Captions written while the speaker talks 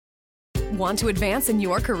Want to advance in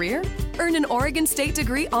your career? Earn an Oregon State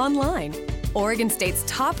degree online. Oregon State's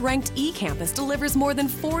top-ranked eCampus delivers more than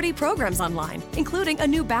 40 programs online, including a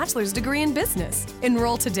new bachelor's degree in business.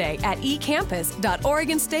 Enroll today at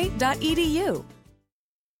ecampus.oregonstate.edu.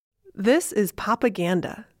 This is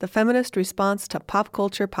Popaganda, the feminist response to pop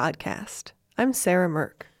culture podcast. I'm Sarah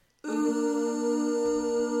Merck.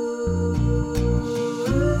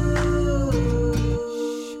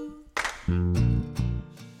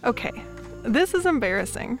 Okay, this is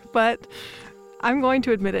embarrassing, but I'm going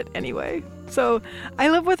to admit it anyway. So I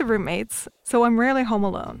live with roommates, so I'm rarely home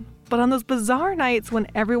alone. But on those bizarre nights when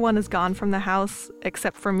everyone is gone from the house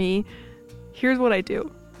except for me, here's what I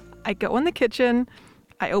do. I go in the kitchen,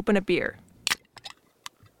 I open a beer.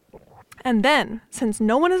 And then, since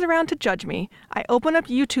no one is around to judge me, I open up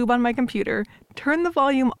YouTube on my computer, turn the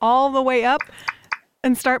volume all the way up,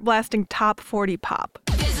 and start blasting top 40 pop.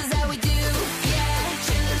 This is how we do, yeah.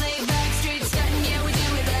 Chillin' backstreet, stuntin', yeah, we do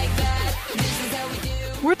it like that. This is how we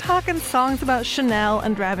do. We're talking songs about Chanel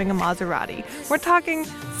and driving a Maserati. We're talking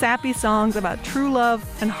sappy songs about true love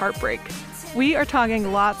and heartbreak. We are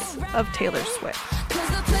talking lots of Taylor Swift. 'Cause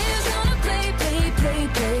the players gonna play,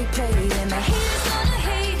 and the haters gonna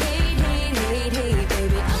hate,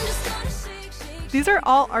 baby. I'm just gonna shake. These are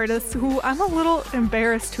all artists who I'm a little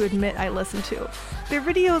embarrassed to admit I listen to. Their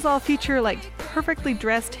videos all feature like perfectly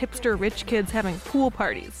dressed hipster rich kids having pool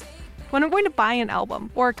parties. When I'm going to buy an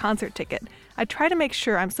album or a concert ticket, I try to make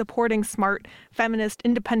sure I'm supporting smart, feminist,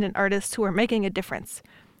 independent artists who are making a difference.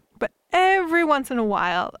 But every once in a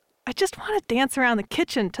while, I just want to dance around the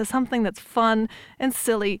kitchen to something that's fun and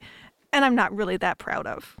silly, and I'm not really that proud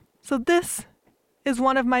of. So this is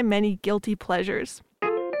one of my many guilty pleasures.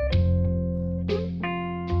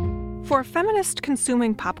 For a feminist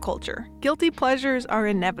consuming pop culture, guilty pleasures are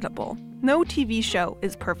inevitable. No TV show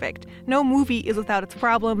is perfect, no movie is without its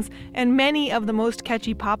problems, and many of the most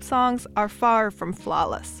catchy pop songs are far from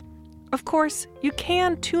flawless. Of course, you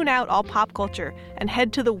can tune out all pop culture and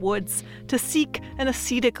head to the woods to seek an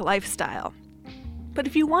ascetic lifestyle. But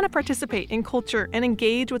if you want to participate in culture and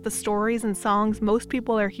engage with the stories and songs most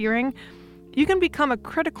people are hearing, you can become a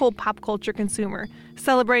critical pop culture consumer,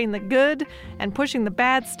 celebrating the good and pushing the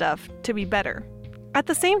bad stuff to be better. At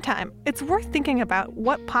the same time, it's worth thinking about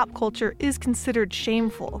what pop culture is considered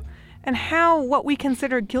shameful, and how what we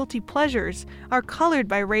consider guilty pleasures are colored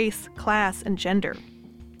by race, class, and gender.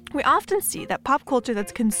 We often see that pop culture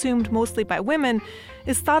that's consumed mostly by women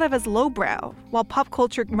is thought of as lowbrow, while pop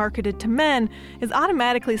culture marketed to men is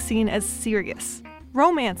automatically seen as serious.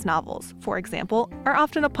 Romance novels, for example, are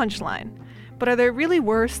often a punchline. But are they really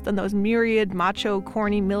worse than those myriad macho,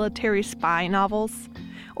 corny military spy novels?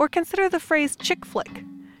 Or consider the phrase chick flick.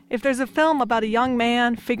 If there's a film about a young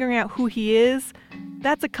man figuring out who he is,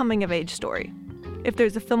 that's a coming-of-age story. If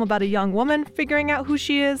there's a film about a young woman figuring out who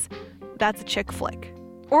she is, that's a chick flick.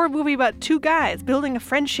 Or a movie about two guys building a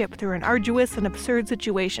friendship through an arduous and absurd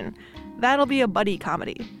situation. That'll be a buddy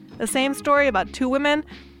comedy. The same story about two women?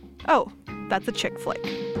 Oh, that's a chick flick.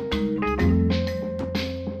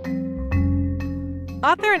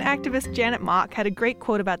 Author and activist Janet Mock had a great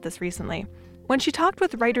quote about this recently. When she talked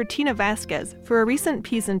with writer Tina Vasquez for a recent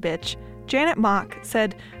piece in Bitch, Janet Mock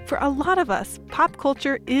said, "For a lot of us, pop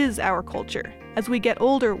culture is our culture. As we get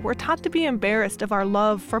older, we're taught to be embarrassed of our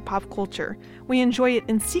love for pop culture. We enjoy it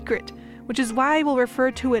in secret, which is why we'll refer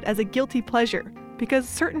to it as a guilty pleasure, because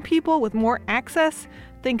certain people with more access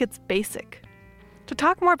think it's basic." To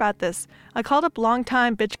talk more about this, I called up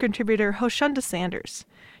longtime Bitch contributor Hoshunda Sanders.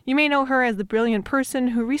 You may know her as the brilliant person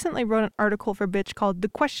who recently wrote an article for Bitch called The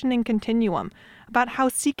Questioning Continuum, about how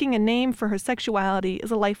seeking a name for her sexuality is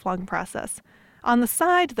a lifelong process. On the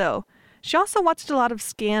side, though, she also watched a lot of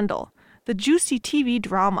Scandal, the juicy TV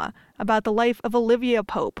drama about the life of Olivia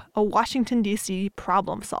Pope, a Washington, D.C.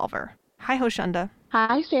 problem solver. Hi, Hoshunda.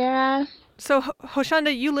 Hi, Sarah. So,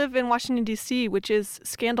 Hoshunda, you live in Washington, D.C., which is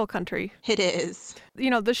Scandal country. It is. You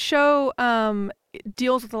know, the show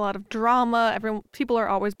deals with a lot of drama. People are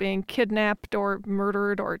always being kidnapped or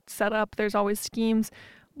murdered or set up. There's always schemes.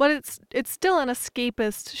 But it's still an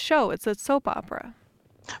escapist show. It's a soap opera.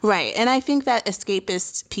 Right. And I think that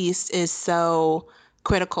escapist piece is so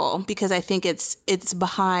critical because I think it's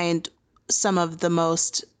behind some of the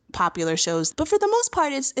most popular shows. But for the most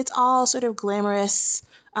part, it's all sort of glamorous,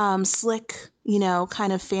 slick,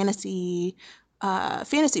 kind of fantasy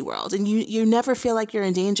world. And you never feel like you're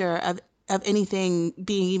in danger of anything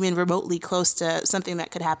being even remotely close to something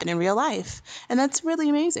that could happen in real life. And that's really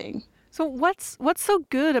amazing. So what's so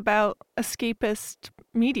good about escapist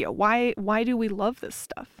media? Why do we love this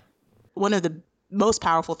stuff? One of the most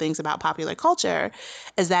powerful things about popular culture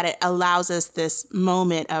is that it allows us this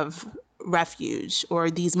moment of refuge, or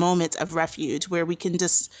these moments of refuge where we can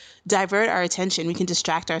just divert our attention. We can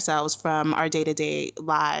distract ourselves from our day-to-day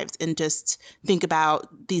lives and just think about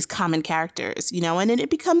these common characters, and then it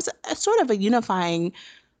becomes a sort of a unifying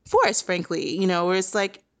force, frankly, where it's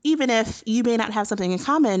like, even if you may not have something in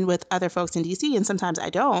common with other folks in DC, and sometimes I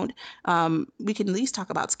don't, we can at least talk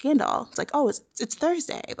about Scandal. It's like, oh, it's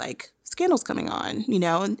Thursday, like Scandal's coming on,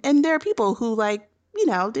 and there are people who they're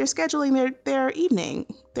scheduling their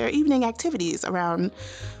evening activities around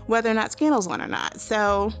whether or not Scandal's on or not.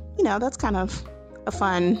 So, that's kind of a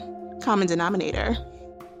fun common denominator.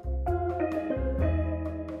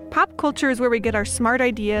 Pop culture is where we get our smart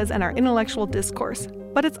ideas and our intellectual discourse.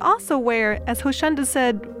 But it's also where, as Hoshenda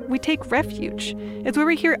said, we take refuge. It's where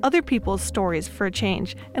we hear other people's stories for a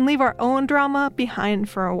change and leave our own drama behind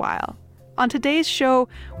for a while. On today's show,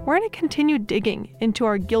 we're going to continue digging into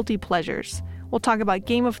our guilty pleasures. We'll talk about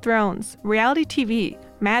Game of Thrones, reality TV,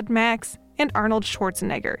 Mad Max, and Arnold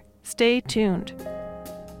Schwarzenegger. Stay tuned.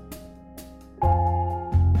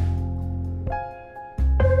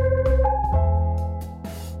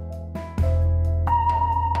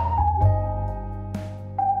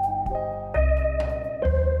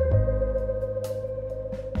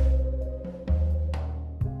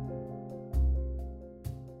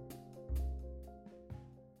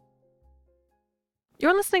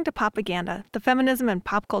 You're listening to Popaganda, the feminism and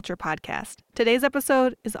pop culture podcast. Today's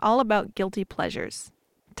episode is all about guilty pleasures.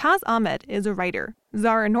 Taz Ahmed is a writer.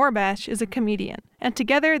 Zara Norbash is a comedian. And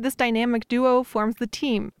together, this dynamic duo forms the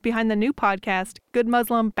team behind the new podcast, Good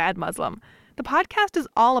Muslim, Bad Muslim. The podcast is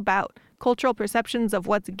all about cultural perceptions of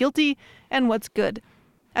what's guilty and what's good.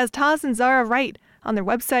 As Taz and Zara write on their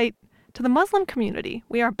website, to the Muslim community,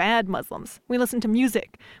 we are bad Muslims. We listen to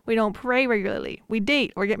music. We don't pray regularly. We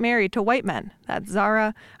date or get married to white men. That's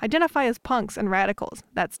Zara. Identify as punks and radicals.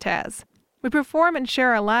 That's Taz. We perform and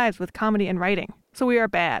share our lives with comedy and writing. So we are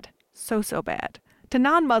bad. So bad. To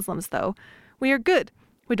non-Muslims, though, we are good.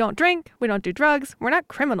 We don't drink. We don't do drugs. We're not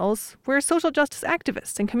criminals. We're social justice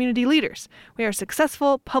activists and community leaders. We are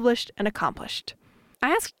successful, published, and accomplished. I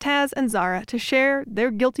asked Taz and Zara to share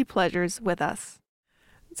their guilty pleasures with us.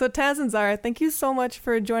 So Taz and Zara, thank you so much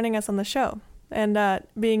for joining us on the show and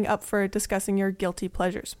being up for discussing your guilty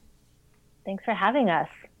pleasures. Thanks for having us.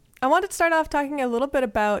 I wanted to start off talking a little bit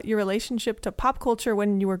about your relationship to pop culture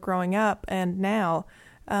when you were growing up and now.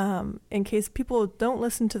 In case people don't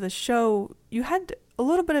listen to the show, you had a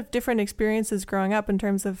little bit of different experiences growing up in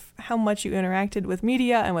terms of how much you interacted with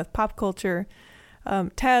media and with pop culture.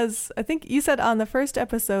 Taz, I think you said on the first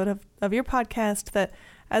episode of your podcast that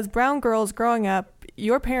as brown girls growing up,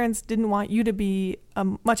 your parents didn't want you to be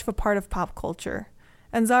much of a part of pop culture.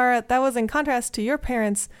 And Zara, that was in contrast to your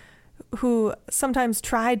parents who sometimes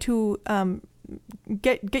tried to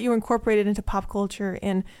get you incorporated into pop culture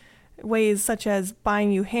in ways such as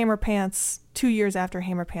buying you Hammer Pants 2 years after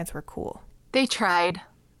Hammer Pants were cool. They tried.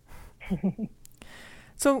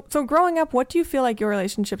 So growing up, what do you feel like your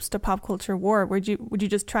relationships to pop culture were? Would you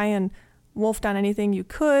just try and wolf down anything you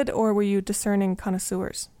could, or were you discerning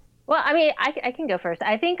connoisseurs? Well, I mean, I can go first.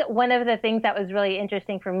 I think one of the things that was really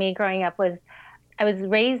interesting for me growing up was I was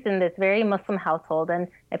raised in this very Muslim household, and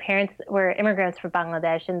my parents were immigrants from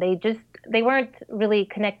Bangladesh, and they weren't really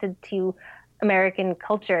connected to American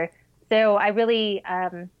culture. So I really,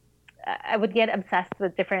 I would get obsessed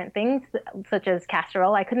with different things, such as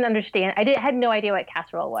casserole. I couldn't understand. I had no idea what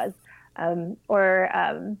casserole was.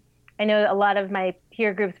 I know a lot of my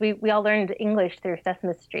peer groups, we all learned English through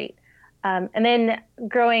Sesame Street. And then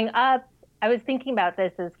growing up, I was thinking about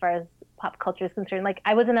this as far as pop culture is concerned. Like,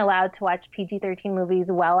 I wasn't allowed to watch PG-13 movies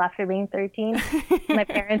well after being 13. My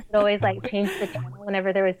parents would always change the channel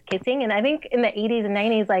whenever there was kissing. And I think in the 80s and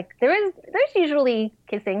 90s, there's usually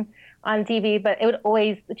kissing on TV, but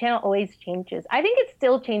the channel always changes. I think it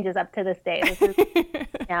still changes up to this day. This is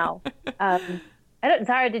now.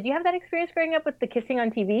 Zara, did you have that experience growing up with the kissing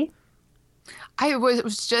on TV? I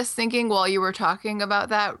was just thinking while you were talking about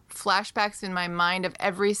that, flashbacks in my mind of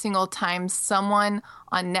every single time someone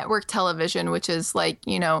on network television, which is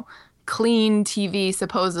clean TV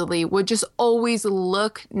supposedly, would just always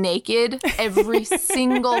look naked every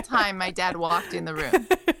single time my dad walked in the room.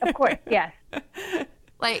 Of course, yes.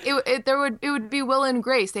 It would be Will and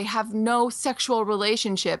Grace. They have no sexual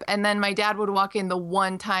relationship, and then my dad would walk in the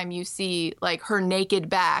one time you see her naked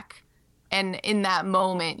back. And in that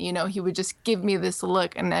moment, he would just give me this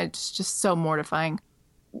look, and it's just so mortifying.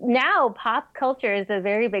 Now, pop culture is a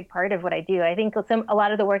very big part of what I do. I think a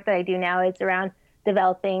lot of the work that I do now is around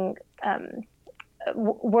developing,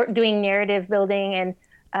 doing narrative building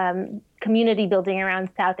and community building around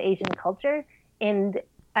South Asian culture. And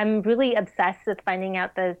I'm really obsessed with finding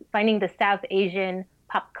the South Asian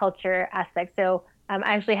pop culture aspect. So I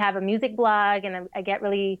actually have a music blog, and I get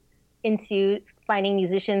really into finding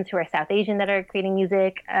musicians who are South Asian that are creating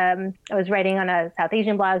music. I was writing on a South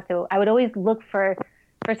Asian blog, so I would always look for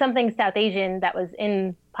something South Asian that was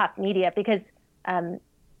in pop media because I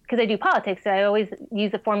do politics. So I always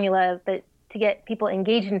use a formula that to get people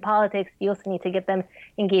engaged in politics, you also need to get them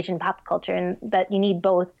engaged in pop culture, and that you need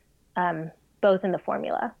both in the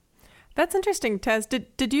formula. That's interesting, Tez.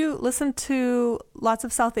 Did you listen to lots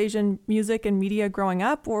of South Asian music and media growing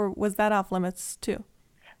up, or was that off limits too?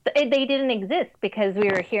 They didn't exist because we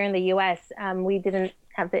were here in the U.S. We didn't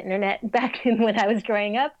have the internet back when I was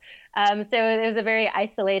growing up. So it was a very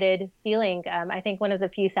isolated feeling. I think one of the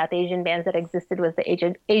few South Asian bands that existed was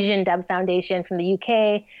the Asian Dub Foundation from the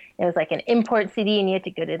UK. It was like an import CD, and you had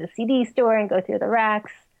to go to the CD store and go through the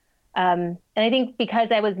racks. And I think because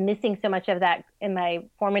I was missing so much of that in my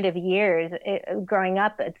formative years, growing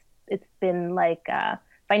up, it's been like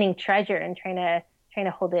finding treasure and trying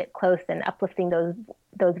to hold it close and uplifting those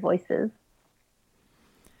voices.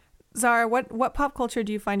 Zara, what pop culture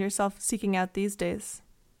do you find yourself seeking out these days?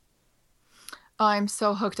 Oh, I'm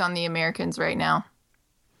so hooked on The Americans right now.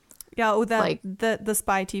 Yeah, the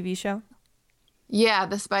spy TV show. Yeah,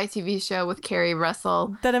 the spy TV show with Kerry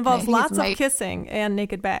Russell. That involves lots of kissing and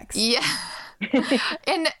naked backs. Yeah.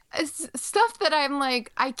 And stuff that I'm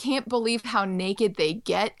like, I can't believe how naked they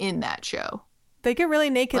get in that show. They get really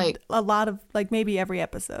naked a lot of, maybe every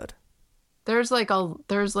episode. There's like a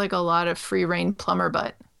lot of free reign plumber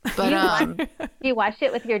butt. But you watched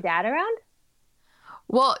it with your dad around?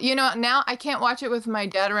 Well, now I can't watch it with my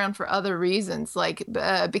dad around for other reasons,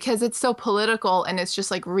 because it's so political, and it's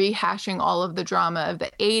just like rehashing all of the drama of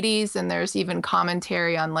the 80s. And there's even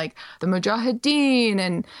commentary on like the Mujahideen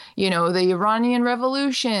and, the Iranian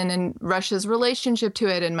Revolution and Russia's relationship to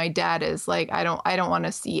it. And my dad is like, I don't want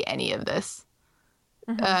to see any of this.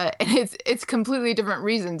 Mm-hmm. And it's completely different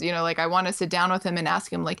reasons, I want to sit down with him and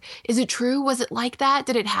ask him, like, is it true? Was it like that?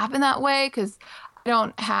 Did it happen that way? Because I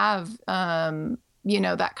don't have,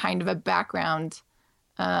 that kind of a background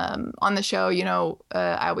on the show.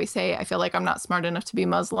 I always say I feel like I'm not smart enough to be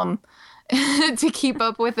Muslim to keep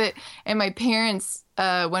up with it. And my parents,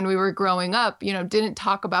 when we were growing up, didn't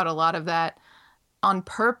talk about a lot of that on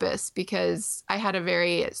purpose because I had a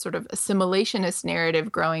very sort of assimilationist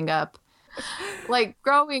narrative growing up. Like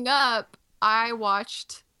growing up, I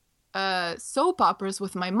watched soap operas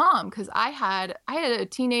with my mom because I had a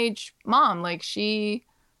teenage mom. Like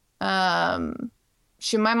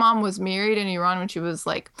my mom was married in Iran when she was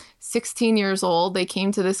like 16 years old. They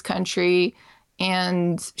came to this country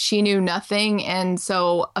and she knew nothing. And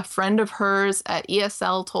so a friend of hers at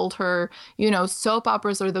ESL told her, soap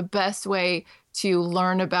operas are the best way to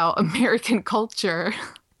learn about American culture,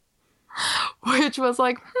 which was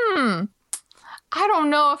like, I don't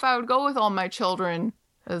know if I would go with all my children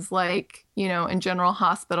as like, in General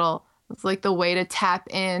Hospital. It's like the way to tap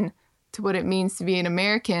in to what it means to be an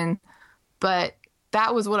American. But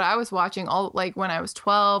that was what I was watching when I was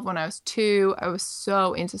 12, when I was 2, I was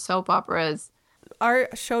so into soap operas. Our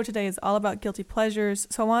show today is all about guilty pleasures.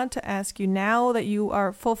 So I wanted to ask you, now that you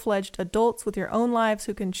are full-fledged adults with your own lives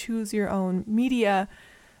who can choose your own media,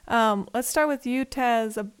 let's start with you,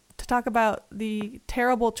 Tez, to talk about the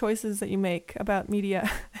terrible choices that you make about media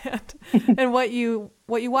and what you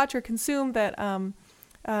watch or consume that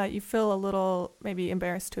you feel a little maybe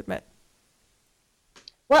embarrassed to admit.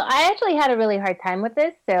 Well, I actually had a really hard time with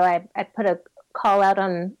this, so I put a call out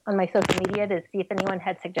on my social media to see if anyone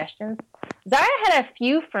had suggestions. Zara had a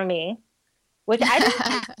few for me, which I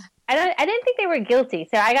didn't think they were guilty.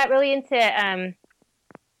 So I got really into I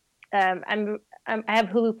have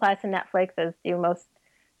Hulu Plus and Netflix, as do most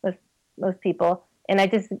people, and I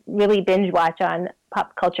just really binge watch on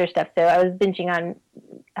pop culture stuff. So I was binging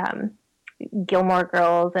on Gilmore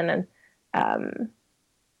Girls, and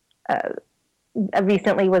I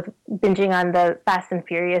recently was binging on the Fast and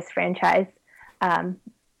Furious franchise.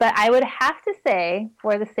 But I would have to say,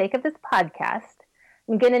 for the sake of this podcast,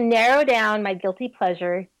 I'm going to narrow down my guilty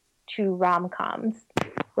pleasure to rom-coms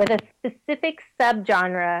with a specific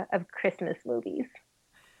subgenre of Christmas movies.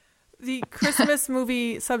 The Christmas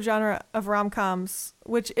movie subgenre of rom-coms,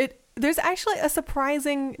 there's actually a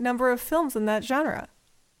surprising number of films in that genre.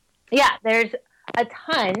 Yeah, there's a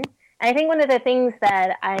ton. And I think one of the things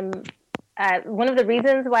that one of the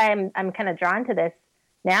reasons why I'm kind of drawn to this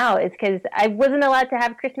now is because I wasn't allowed to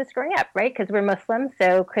have Christmas growing up, right? Because we're Muslim,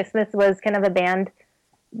 so Christmas was kind of a banned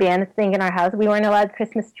thing in our house. We weren't allowed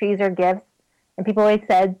Christmas trees or gifts, and people always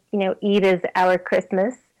said, Eid is our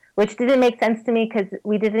Christmas. which didn't make sense to me because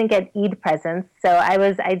we didn't get Eid presents. So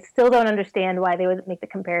I still don't understand why they would make the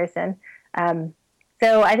comparison.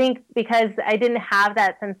 So I think because I didn't have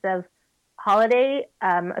that sense of holiday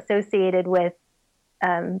associated with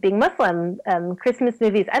being Muslim, Christmas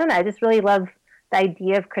movies, I don't know, I just really love the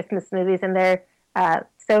idea of Christmas movies, and they're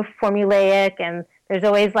so formulaic, and there's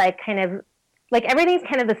always like kind of like everything's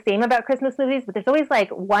kind of the same about Christmas movies, but there's always like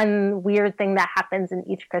one weird thing that happens in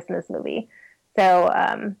each Christmas movie. So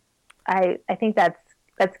I think that's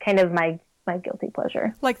kind of my guilty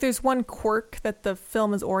pleasure. Like there's one quirk that the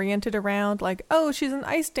film is oriented around, like, oh, she's an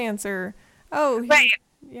ice dancer. Oh, right.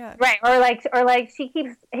 Yeah. Right. Or like she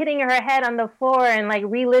keeps hitting her head on the floor and like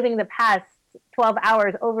reliving the past 12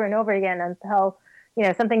 hours over and over again until,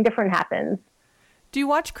 something different happens. Do you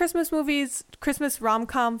watch Christmas movies, Christmas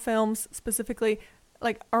rom-com films specifically,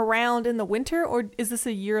 like around in the winter, or is this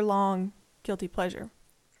a year-long guilty pleasure?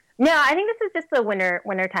 No, I think this is just a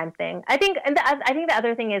wintertime thing. I think the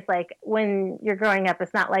other thing is like when you're growing up,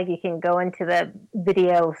 it's not like you can go into the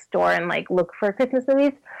video store and like look for Christmas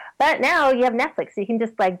movies. But now you have Netflix, so you can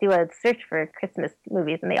just like do a search for Christmas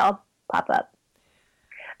movies and they all pop up.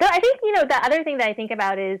 Though I think, the other thing that I think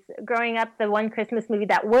about is growing up, the one Christmas movie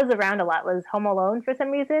that was around a lot was Home Alone for some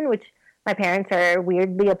reason, which my parents are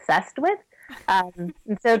weirdly obsessed with. And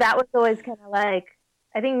so that was always kind of like,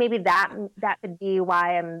 I think maybe that could be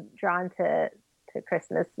why I'm drawn to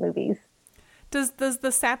Christmas movies. Does the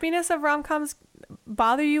sappiness of rom-coms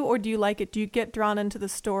bother you, or do you like it? Do you get drawn into the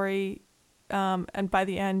story, and by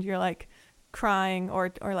the end you're like crying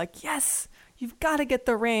or like, yes, you've got to get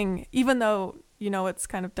the ring, even though it's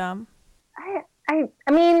kind of dumb? I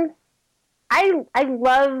mean, I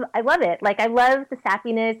love it. Like I love the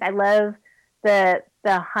sappiness. I love the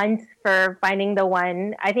hunt for finding the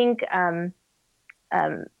one. I think I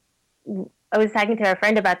was talking to a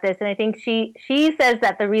friend about this, and I think she says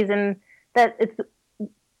that the reason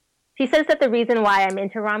why I'm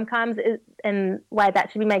into rom-coms is, and why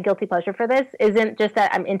that should be my guilty pleasure for this, isn't just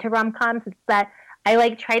that I'm into rom-coms, it's that I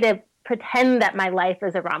like try to pretend that my life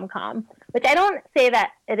is a rom-com, which I don't say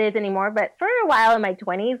that it is anymore, but for a while in my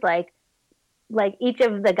 20s, like each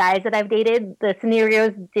of the guys that I've dated, the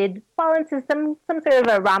scenarios did fall into some sort of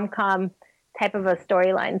a rom-com type of a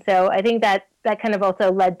storyline. So I think that kind of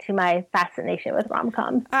also led to my fascination with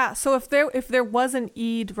rom-coms. So if there was an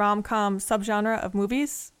Eid rom-com subgenre of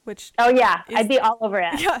movies, which I'd be all over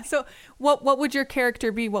it. Yeah. So what would your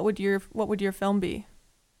character be? What would your film be?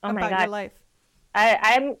 Oh my about God. your life?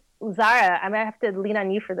 I'm Zara. I'm gonna have to lean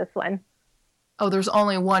on you for this one. Oh, there's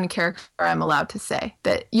only one character I'm allowed to say.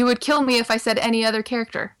 That you would kill me if I said any other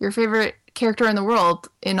character. Your favorite character in the world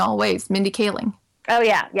in all ways, Mindy Kaling. Oh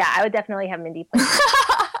yeah, I would definitely have Mindy play.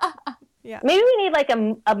 Yeah. Maybe we need like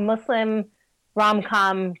a Muslim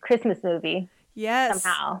rom-com Christmas movie. Yes.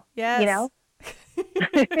 Somehow. Yes.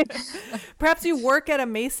 Perhaps you work at a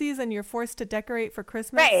Macy's and you're forced to decorate for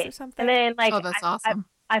Christmas or something. And then like, oh, that's awesome.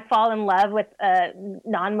 I fall in love with a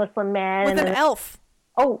non-Muslim man. With an elf.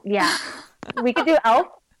 Oh yeah, we could do Elf.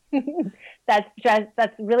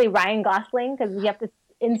 That's really Ryan Gosling, because you have to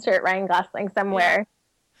insert Ryan Gosling somewhere.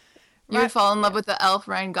 You would fall in love with the elf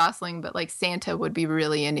Ryan Gosling, but like Santa would be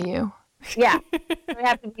really into you. Yeah, there would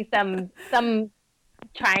have to be some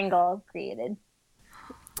triangle created.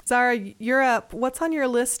 Zara, you're up. What's on your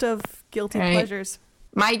list of guilty pleasures?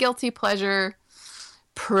 My guilty pleasure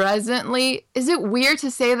presently, is it weird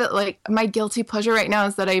to say that like my guilty pleasure right now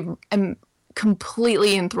is that I am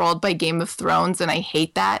completely enthralled by Game of Thrones, and I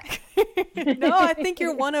hate that? No, I think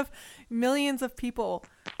you're one of millions of people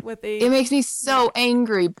with it makes me so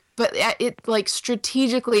angry, but it like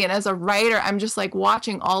strategically, and as a writer, I'm just like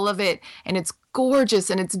watching all of it, and it's gorgeous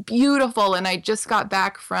and it's beautiful. And I just got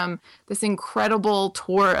back from this incredible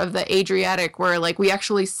tour of the Adriatic where like we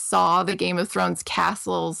actually saw the Game of Thrones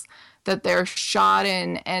castles that they're shot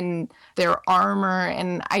in and their armor,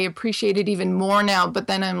 and I appreciate it even more now. But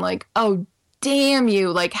then I'm like, oh damn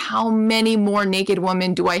you, like how many more naked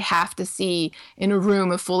women do I have to see in a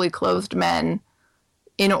room of fully clothed men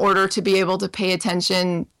in order to be able to pay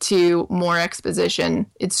attention to more exposition?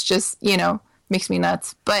 It's just, makes me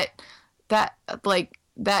nuts. But that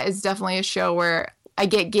is definitely a show where I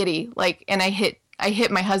get giddy, like, and I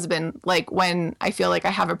hit my husband, like, when I feel like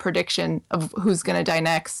I have a prediction of who's going to die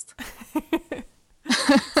next.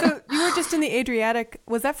 So you were just in the Adriatic.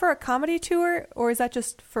 Was that for a comedy tour, or is that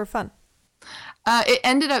just for fun? It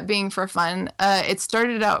ended up being for fun. It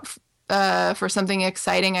started out for something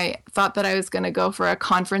exciting. I thought that I was going to go for a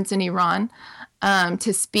conference in Iran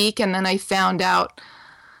to speak, and then I found out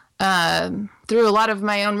through a lot of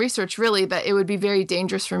my own research, really, that it would be very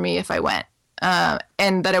dangerous for me if I went,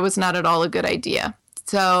 and that it was not at all a good idea.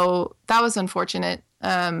 So that was unfortunate.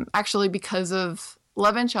 Actually, because of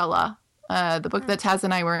Love Inshallah, the book that Taz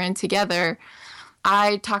and I were in together,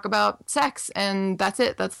 I talk about sex, and that's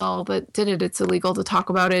it. That's all that did it. It's illegal to talk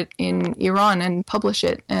about it in Iran and publish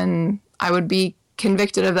it. And I would be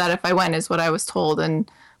convicted of that if I went, is what I was told.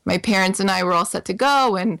 And my parents and I were all set to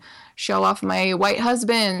go and show off my white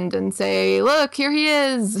husband and say, look, here he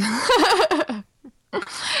is.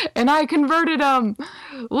 And I converted him.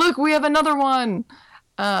 Look, we have another one.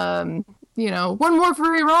 One more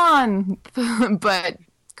for Iran. But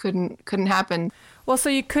couldn't happen. Well, so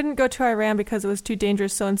you couldn't go to Iran because it was too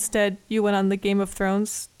dangerous. So instead, you went on the Game of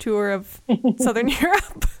Thrones tour of Southern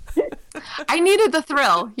Europe. I needed the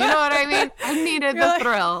thrill. You know what I mean? I needed the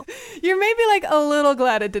thrill. You're maybe like a little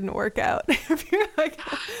glad it didn't work out. Right.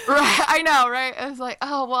 I know, right? I was like,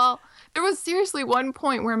 oh, well, there was seriously one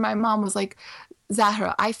point where my mom was like,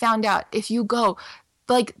 Zahra, I found out if you go,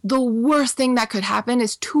 like, the worst thing that could happen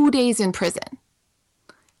is 2 days in prison.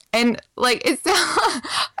 And like, it's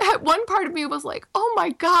one part of me was like, oh my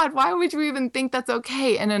God, why would you even think that's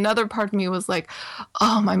okay? And another part of me was like,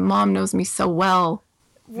 oh, my mom knows me so well.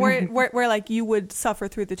 Where like you would suffer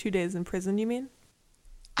through the 2 days in prison, you mean?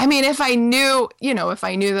 I mean, if I knew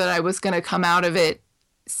that I was going to come out of it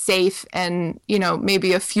safe and,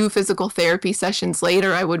 maybe a few physical therapy sessions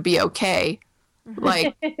later, I would be okay.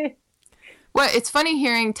 Like, it's funny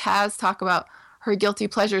hearing Taz talk about her guilty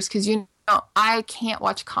pleasures, because, I can't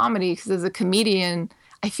watch comedy because as a comedian,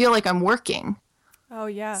 I feel like I'm working. Oh,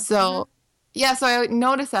 yeah. So, so I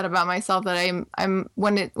notice that about myself, that I'm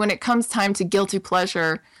when it comes time to guilty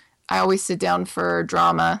pleasure, I always sit down for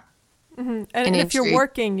drama. Mm-hmm. And if you're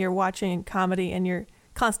working, you're watching comedy and you're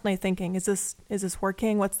constantly thinking, is this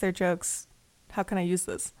working? What's their jokes? How can I use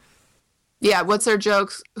this? Yeah, what's their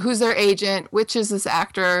jokes? Who's their agent? Which is this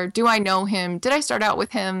actor? Do I know him? Did I start out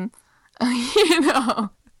with him?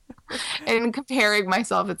 And comparing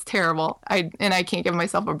myself, it's terrible. I can't give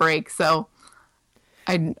myself a break, so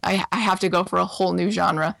I have to go for a whole new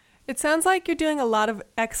genre. It sounds like you're doing a lot of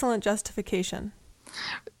excellent justification.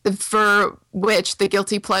 For which? The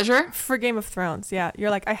guilty pleasure? For Game of Thrones, yeah. You're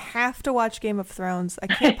like, I have to watch Game of Thrones. I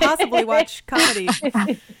can't possibly watch comedy.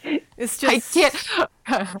 It's just... I can't...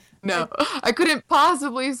 No, I couldn't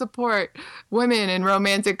possibly support women in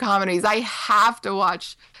romantic comedies. I have to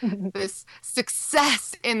watch this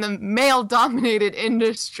success in the male-dominated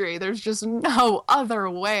industry. There's just no other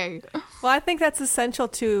way. Well, I think that's essential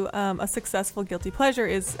to a successful guilty pleasure,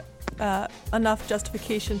 is enough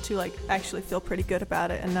justification to like actually feel pretty good about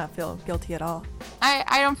it and not feel guilty at all.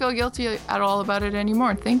 I don't feel guilty at all about it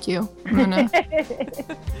anymore. Thank you.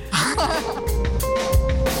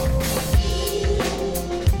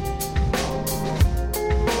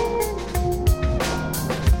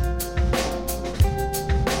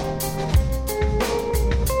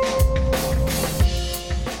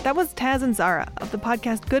 That was Taz and Zara of the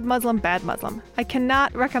podcast Good Muslim, Bad Muslim. I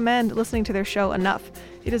cannot recommend listening to their show enough.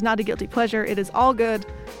 It is not a guilty pleasure. It is all good,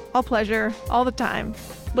 all pleasure, all the time.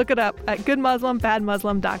 Look it up at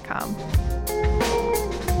goodmuslimbadmuslim.com.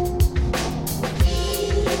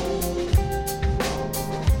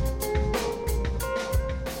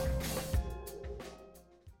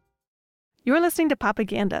 You're listening to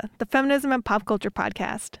Popaganda, the feminism and pop culture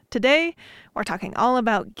podcast. Today, we're talking all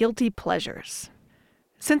about guilty pleasures.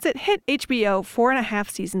 Since it hit HBO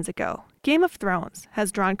 4.5 seasons ago, Game of Thrones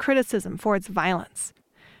has drawn criticism for its violence.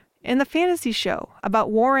 In the fantasy show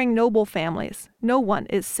about warring noble families, no one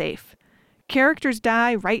is safe. Characters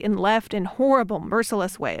die right and left in horrible,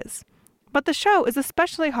 merciless ways. But the show is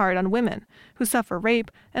especially hard on women, who suffer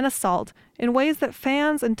rape and assault in ways that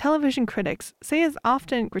fans and television critics say is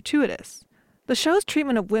often gratuitous. The show's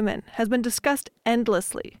treatment of women has been discussed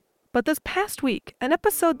endlessly. But this past week, an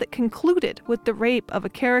episode that concluded with the rape of a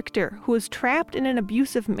character who was trapped in an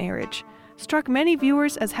abusive marriage struck many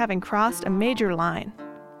viewers as having crossed a major line.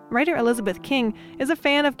 Writer Elizabeth King is a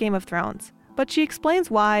fan of Game of Thrones, but she explains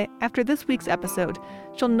why, after this week's episode,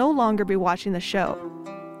 she'll no longer be watching the show.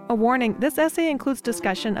 A warning, this essay includes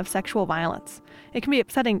discussion of sexual violence. It can be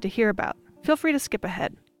upsetting to hear about. Feel free to skip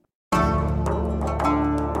ahead.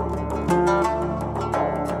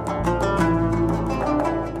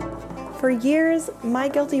 For years, my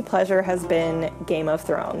guilty pleasure has been Game of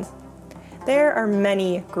Thrones. There are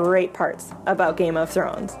many great parts about Game of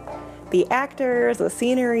Thrones. The actors, the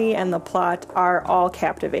scenery, and the plot are all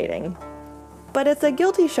captivating. But it's a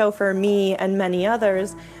guilty show for me and many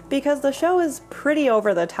others because the show is pretty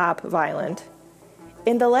over-the-top violent.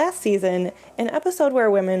 In the last season, an episode where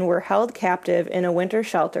women were held captive in a winter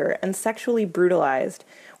shelter and sexually brutalized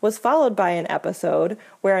was followed by an episode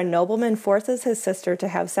where a nobleman forces his sister to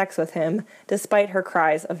have sex with him despite her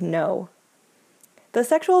cries of no. The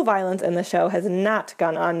sexual violence in the show has not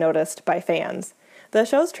gone unnoticed by fans. The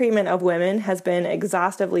show's treatment of women has been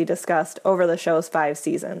exhaustively discussed over the show's 5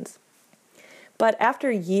 seasons. But after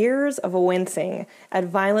years of wincing at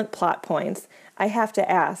violent plot points, I have to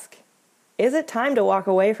ask, is it time to walk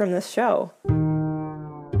away from this show?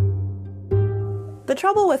 The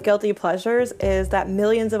trouble with guilty pleasures is that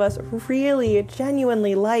millions of us really,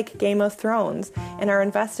 genuinely like Game of Thrones and are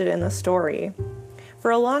invested in the story. For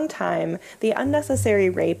a long time, the unnecessary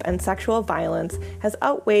rape and sexual violence has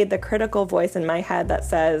outweighed the critical voice in my head that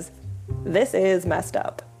says, this is messed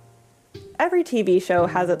up. Every TV show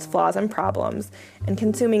has its flaws and problems, and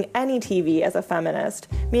consuming any TV as a feminist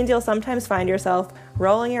means you'll sometimes find yourself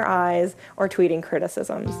rolling your eyes or tweeting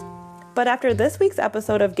criticisms. But after this week's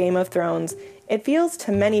episode of Game of Thrones, it feels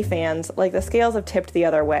to many fans like the scales have tipped the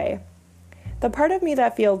other way. The part of me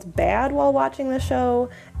that feels bad while watching the show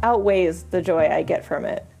outweighs the joy I get from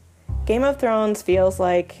it. Game of Thrones feels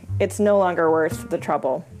like it's no longer worth the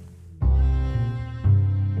trouble.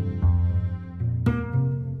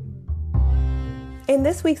 In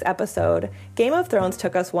this week's episode, Game of Thrones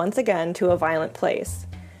took us once again to a violent place.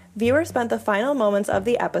 Viewers spent the final moments of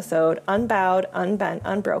the episode unbowed, unbent,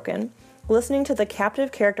 unbroken, listening to the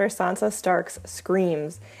captive character Sansa Stark's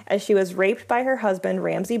screams as she was raped by her husband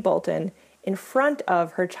Ramsay Bolton in front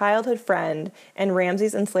of her childhood friend and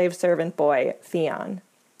Ramsay's enslaved servant boy, Theon.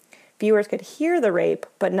 Viewers could hear the rape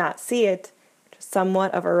but not see it,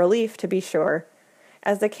 somewhat of a relief to be sure,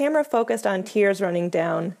 as the camera focused on tears running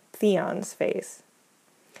down Theon's face.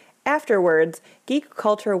 Afterwards, geek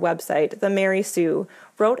culture website The Mary Sue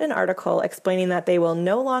wrote an article explaining that they will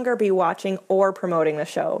no longer be watching or promoting the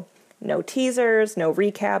show. No teasers, no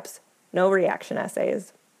recaps, no reaction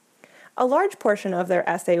essays. A large portion of their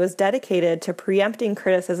essay was dedicated to preempting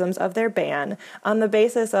criticisms of their ban on the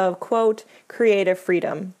basis of, quote, creative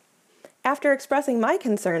freedom. After expressing my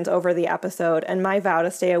concerns over the episode and my vow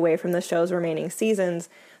to stay away from the show's remaining seasons,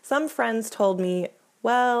 some friends told me,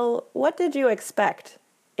 well, what did you expect?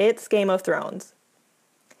 It's Game of Thrones.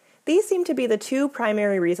 These seem to be the 2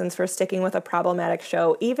 primary reasons for sticking with a problematic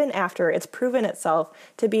show even after it's proven itself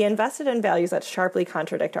to be invested in values that sharply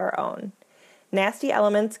contradict our own. Nasty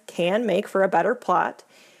elements can make for a better plot,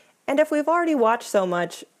 and if we've already watched so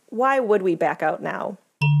much, why would we back out now?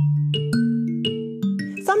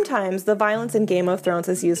 Sometimes the violence in Game of Thrones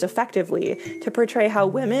is used effectively to portray how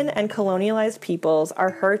women and colonialized peoples are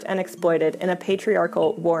hurt and exploited in a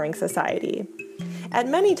patriarchal, warring society. At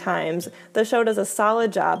many times, the show does a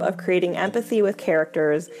solid job of creating empathy with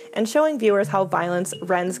characters and showing viewers how violence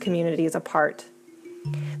rends communities apart.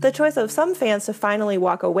 The choice of some fans to finally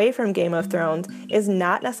walk away from Game of Thrones is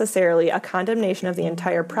not necessarily a condemnation of the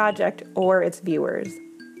entire project or its viewers.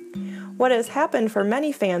 What has happened for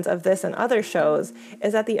many fans of this and other shows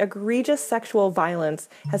is that the egregious sexual violence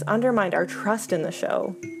has undermined our trust in the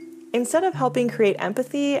show. Instead of helping create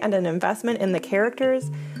empathy and an investment in the characters,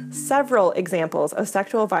 several examples of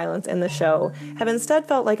sexual violence in the show have instead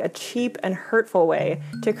felt like a cheap and hurtful way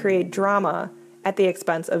to create drama at the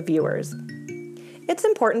expense of viewers. It's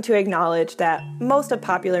important to acknowledge that most of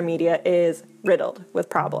popular media is riddled with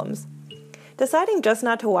problems. Deciding just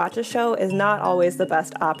not to watch a show is not always the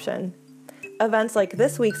best option. Events like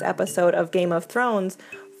this week's episode of Game of Thrones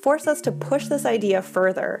force us to push this idea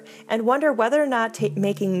further and wonder whether or not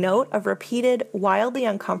making note of repeated, wildly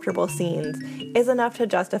uncomfortable scenes is enough to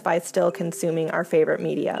justify still consuming our favorite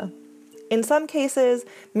media. In some cases,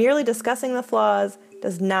 merely discussing the flaws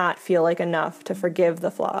does not feel like enough to forgive the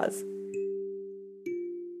flaws.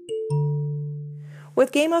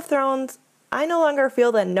 With Game of Thrones, I no longer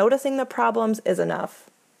feel that noticing the problems is enough.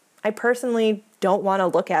 I personally don't want to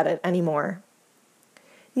look at it anymore.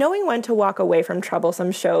 Knowing when to walk away from troublesome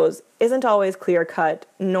shows isn't always clear-cut,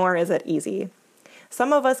 nor is it easy.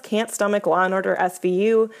 Some of us can't stomach Law & Order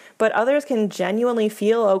SVU, but others can genuinely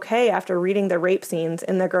feel okay after reading the rape scenes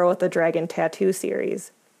in the Girl with the Dragon Tattoo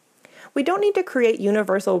series. We don't need to create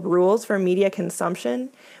universal rules for media consumption,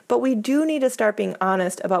 but we do need to start being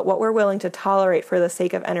honest about what we're willing to tolerate for the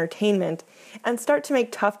sake of entertainment and start to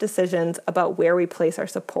make tough decisions about where we place our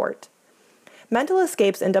support. Mental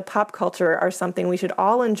escapes into pop culture are something we should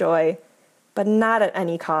all enjoy, but not at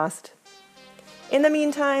any cost. In the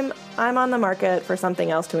meantime, I'm on the market for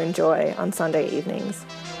something else to enjoy on Sunday evenings.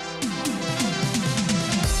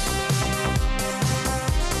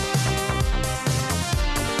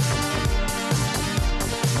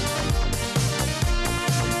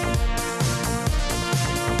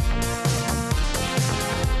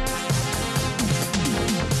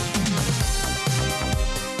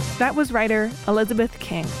 That was writer Elizabeth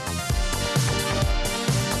King.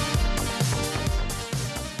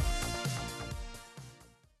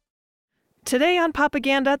 Today on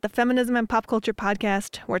Popaganda, the Feminism and Pop Culture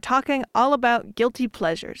podcast, we're talking all about guilty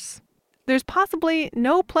pleasures. There's possibly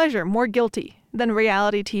no pleasure more guilty than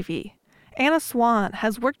reality TV. Anna Swan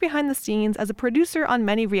has worked behind the scenes as a producer on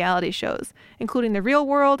many reality shows, including The Real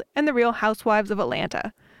World and The Real Housewives of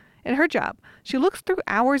Atlanta. In her job, she looks through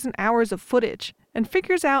hours and hours of footage and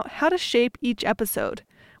figures out how to shape each episode.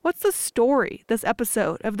 What's the story this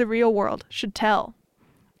episode of The Real World should tell?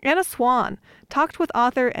 Anna Swan talked with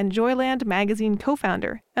author and Joyland magazine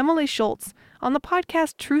co-founder Emily Schultz on the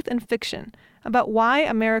podcast Truth and Fiction about why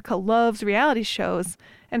America loves reality shows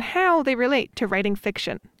and how they relate to writing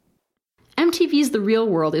fiction. MTV's The Real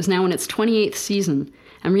World is now in its 28th season,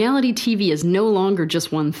 and reality TV is no longer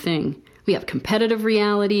just one thing. We have competitive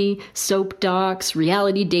reality, soap docs,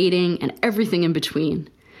 reality dating, and everything in between.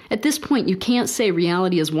 At this point, you can't say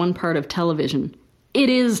reality is one part of television. It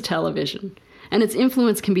is television, and its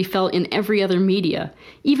influence can be felt in every other media,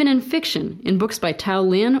 even in fiction, in books by Tao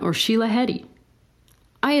Lin or Sheila Heti.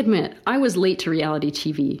 I admit, I was late to reality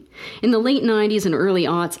TV. In the late 90s and early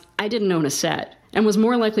aughts, I didn't own a set, and was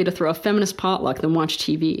more likely to throw a feminist potluck than watch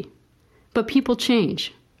TV. But people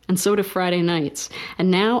change, and so do Friday nights,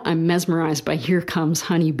 and now I'm mesmerized by Here Comes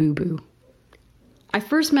Honey Boo Boo. I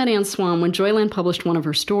first met Anne Swan when Joyland published one of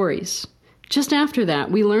her stories. Just after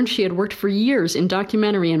that, we learned she had worked for years in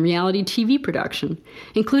documentary and reality TV production,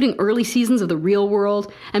 including early seasons of The Real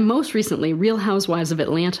World, and most recently, Real Housewives of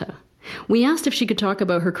Atlanta. We asked if she could talk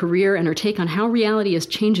about her career and her take on how reality is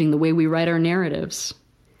changing the way we write our narratives.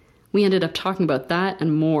 We ended up talking about that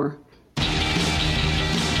and more.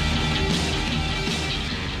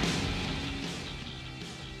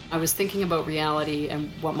 I was thinking about reality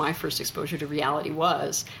and what my first exposure to reality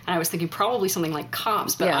was, and I was thinking probably something like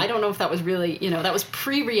Cops, but I don't know if that was really, that was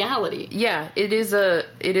pre-reality. Yeah, it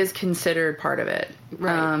is considered part of it.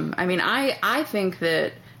 Right. I mean, I think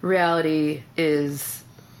that reality is,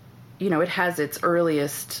 it has its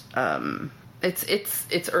earliest,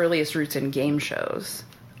 its earliest roots in game shows.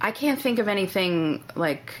 I can't think of anything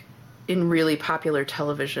like in really popular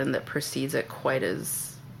television that precedes it quite as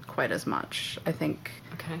much. I think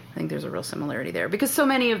there's a real similarity there because so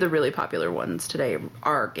many of the really popular ones today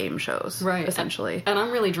are game shows, right? Essentially, and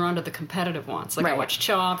I'm really drawn to the competitive ones. Like I watch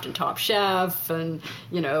Chopped and Top Chef, and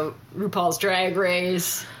RuPaul's Drag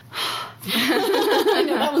Race. I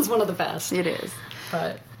know that one's one of the best. It is,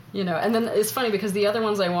 but. And then it's funny because the other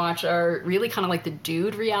ones I watch are really kind of like the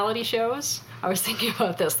dude reality shows. I was thinking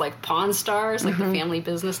about this, like Pawn Stars, like the family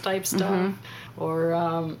business type stuff,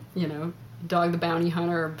 or, Dog the Bounty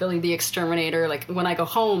Hunter, or Billy the Exterminator. Like, when I go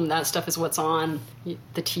home, that stuff is what's on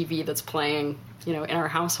the TV that's playing, in our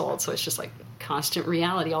household. So it's just like constant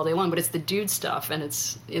reality all day long. But it's the dude stuff, and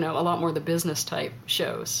it's, a lot more the business type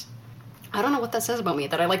shows. I don't know what that says about me,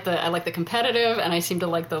 that I like the competitive, and I seem to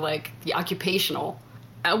like the occupational.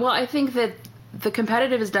 Well, I think that the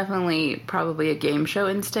competitive is definitely probably a game show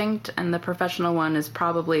instinct, and the professional one is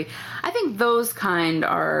probably. I think those kinds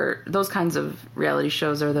of reality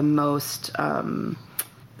shows are the most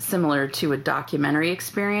similar to a documentary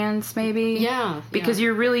experience, maybe. Yeah. Because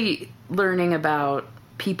you're really learning about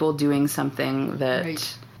people doing something that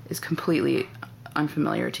is completely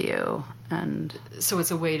unfamiliar to you, and so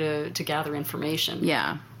it's a way to gather information.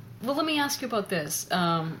 Yeah. Well, let me ask you about this,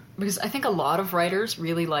 because I think a lot of writers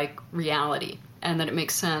really like reality, and that it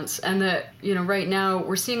makes sense, and that, right now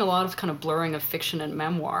we're seeing a lot of kind of blurring of fiction and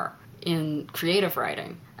memoir in creative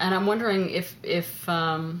writing, and I'm wondering if it's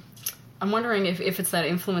that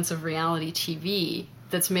influence of reality TV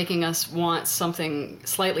that's making us want something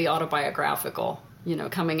slightly autobiographical,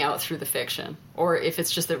 coming out through the fiction, or if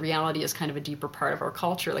it's just that reality is kind of a deeper part of our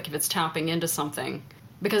culture, like if it's tapping into something.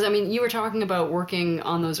 Because, you were talking about working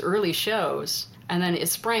on those early shows, and then it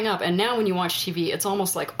sprang up, and now when you watch TV, it's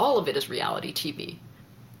almost like all of it is reality TV.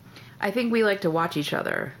 I think we like to watch each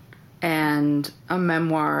other, and a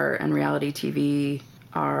memoir and reality TV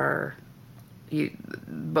are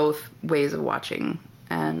both ways of watching,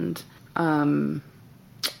 and, on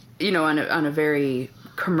a very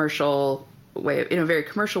commercial way,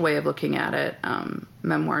 of looking at it,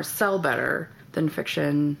 memoirs sell better than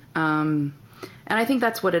fiction, and I think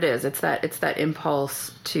that's what it is. It's that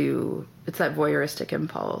impulse it's that voyeuristic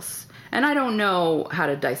impulse. And I don't know how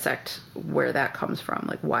to dissect where that comes from,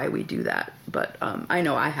 like why we do that. But I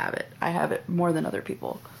know I have it. I have it more than other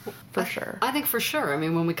people, for sure. I think for sure.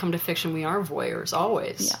 When we come to fiction, we are voyeurs,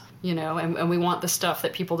 always. Yeah. And we want the stuff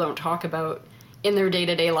that people don't talk about in their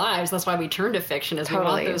day-to-day lives. That's why we turn to fiction, is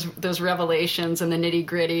Totally. we want those revelations and the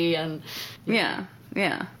nitty-gritty. And Yeah.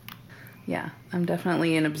 Yeah, I'm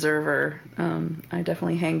definitely an observer. I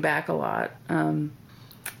definitely hang back a lot.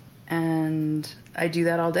 And I do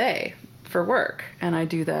that all day for work, and I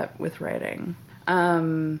do that with writing.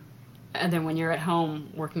 And then when you're at home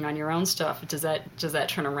working on your own stuff, does that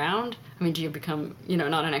turn around? I mean, do you become,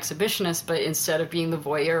 not an exhibitionist, but instead of being the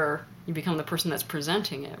voyeur, you become the person that's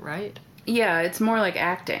presenting it, right? Yeah, it's more like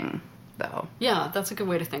acting, though. Yeah, that's a good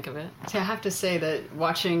way to think of it. See, I have to say that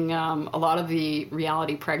watching a lot of the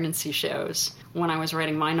reality pregnancy shows, when I was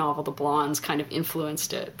writing my novel, The Blondes, kind of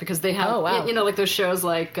influenced it. Because they have, like those shows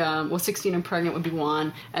like, 16 and Pregnant would be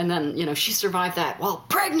one, and then, she survived that while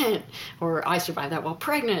pregnant, or I survived that while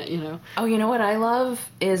pregnant, Oh, you know what I love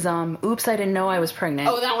is, Oops, I Didn't Know I Was Pregnant.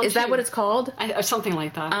 Oh, that one Is too. that what it's called? Something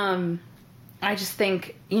like that. I just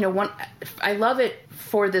think, I love it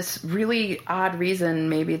for this really odd reason.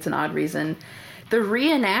 Maybe it's an odd reason. The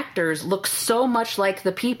reenactors look so much like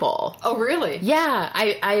the people. Oh, really? Yeah,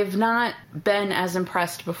 I've not been as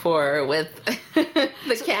impressed before with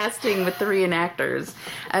the casting with the reenactors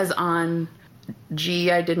as on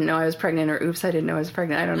Gee, I Didn't Know I Was Pregnant, or Oops, I Didn't Know I Was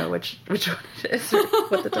Pregnant. I don't know which one it is or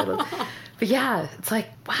what the title is. But yeah, it's like,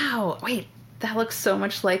 wow, wait, that looks so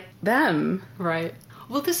much like them. Right.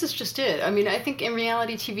 Well, this is just it. I mean, I think in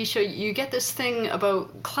reality TV show, you get this thing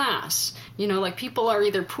about class. Like people are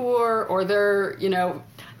either poor or they're,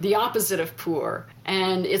 the opposite of poor.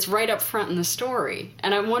 And it's right up front in the story.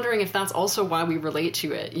 And I'm wondering if that's also why we relate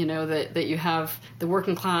to it, that you have the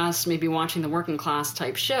working class maybe watching the working class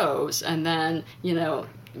type shows. And then,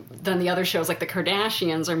 then the other shows like the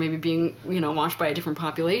Kardashians are maybe being, watched by a different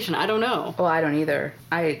population. I don't know. Well, I don't either.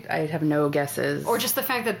 I have no guesses. Or just the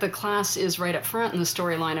fact that the class is right up front in the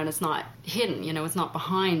storyline and it's not hidden, it's not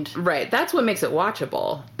behind. Right. That's what makes it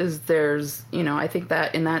watchable, is there's, I think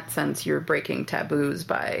that in that sense you're breaking taboos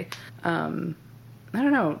by, I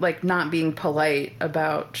don't know, like not being polite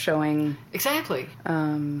about showing... Exactly.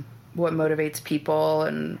 What motivates people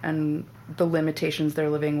and the limitations they're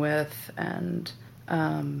living with and...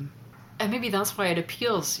 And maybe that's why it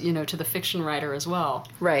appeals, to the fiction writer as well.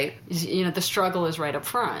 Right. The struggle is right up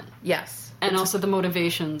front. Yes. And also the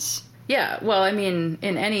motivations. Yeah. Well, I mean,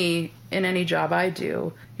 in any job I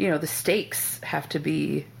do, the stakes have to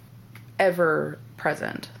be ever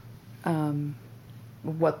present.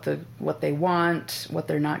 What they want, what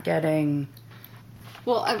they're not getting.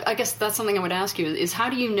 Well, I guess that's something I would ask you is how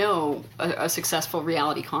do you know a successful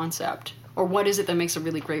reality concept? Or what is it that makes a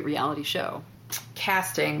really great reality show?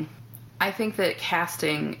 Casting. I think that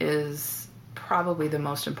casting is probably the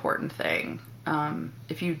most important thing.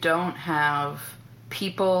 If you don't have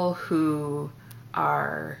people who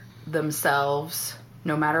are themselves,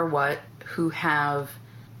 no matter what, who have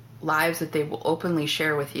lives that they will openly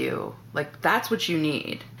share with you, like that's what you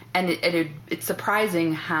need. And it's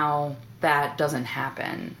surprising how that doesn't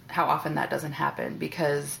happen, how often that doesn't happen,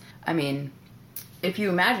 because, I mean, if you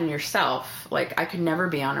imagine yourself, like I could never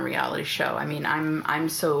be on a reality show. I mean, I'm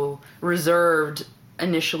so reserved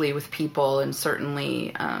initially with people, and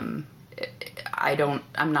certainly I'm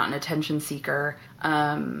not an attention seeker.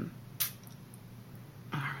 Where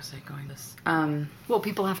was I going this? Well,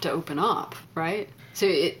 people have to open up, right?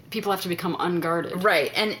 So people have to become unguarded.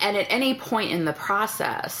 Right. And at any point in the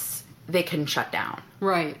process, they can shut down.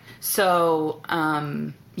 Right. So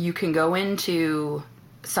you can go into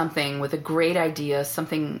something with a great idea,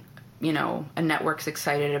 something, a network's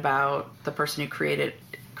excited about, the person who created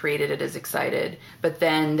it is excited, but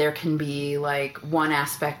then there can be like one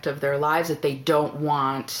aspect of their lives that they don't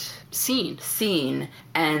want seen,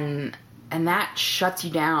 and that shuts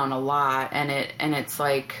you down a lot, and it's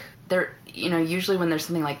like they're, usually when there's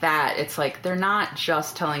something like that, it's like they're not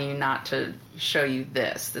just telling you not to show you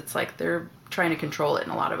this, it's like they're trying to control it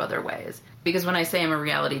in a lot of other ways. Because when I say I'm a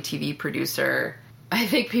reality TV producer, I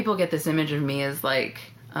think people get this image of me as like,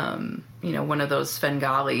 one of those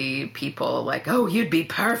Svengali people, like, oh, you'd be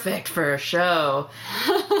perfect for a show.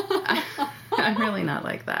 I'm really not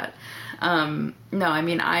like that. No, I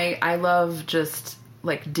mean, I love just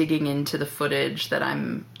like digging into the footage that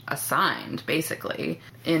I'm assigned, basically,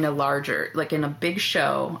 in a big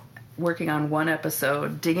show, working on one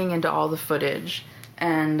episode, digging into all the footage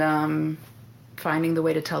and finding the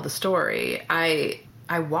way to tell the story.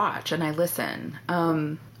 I watch and I listen.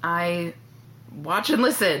 I watch and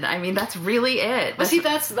listen. I mean, that's really it. Well, see,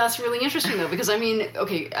 that's really interesting, though, because, I mean,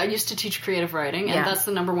 okay, I used to teach creative writing, and that's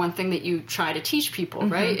the number one thing that you try to teach people,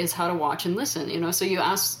 right, is how to watch and listen, you know? So you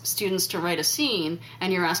ask students to write a scene,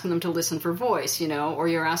 and you're asking them to listen for voice, you know, or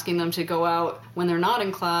you're asking them to go out when they're not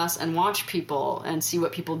in class and watch people and see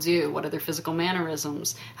what people do, what are their physical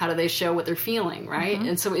mannerisms, how do they show what they're feeling, right?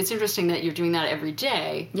 And so it's interesting that you're doing that every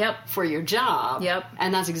day for your job.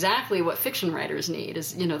 And that's exactly what fiction writers need,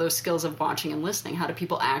 is, you know, those skills of watching and listening. How do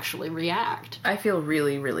people actually react? I feel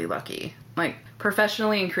really, really lucky. Like,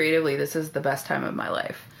 professionally and creatively, this is the best time of my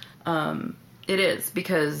life. It is,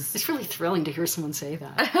 because it's really thrilling to hear someone say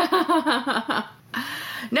that.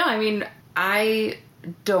 No, I mean, I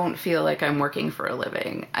don't feel like I'm working for a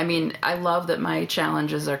living. I mean, I love that my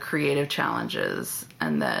challenges are creative challenges,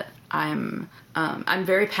 and that I'm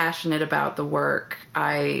very passionate about the work.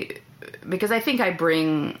 Because I think I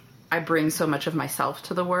bring so much of myself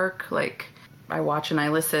to the work. Like, I watch and I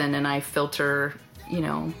listen, and I filter, you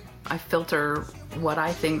know, what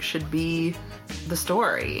I think should be the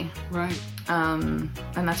story. Right. And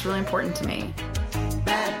that's really important to me.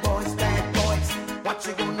 Bad boys, what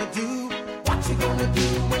you gonna do? What you gonna do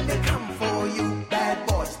when they come for you? Bad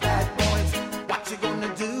boys, what you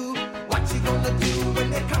gonna do? What you gonna do when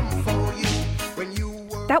they come for you? When you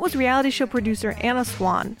were... That was reality show producer Anna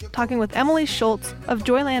Swan talking with Emily Schultz of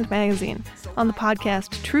Joyland magazine on the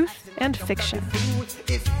podcast Truth and Fiction.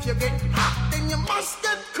 If you get hot, then you must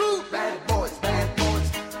get cool. Bad boys,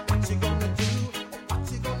 what you gonna do?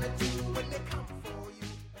 What you gonna do when they come for you?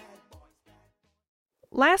 Bad boys.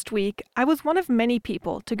 Last week, I was one of many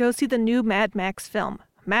people to go see the new Mad Max film,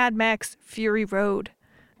 Mad Max Fury Road.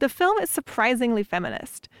 The film is surprisingly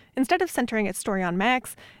feminist. Instead of centering its story on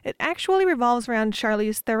Max, it actually revolves around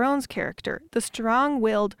Charlize Theron's character, the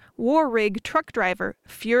strong-willed, war-rig truck driver,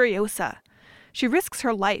 Furiosa. She risks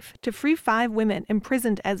her life to free 5 women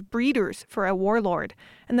imprisoned as breeders for a warlord,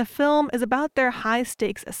 and the film is about their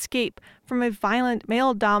high-stakes escape from a violent,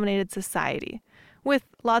 male-dominated society, with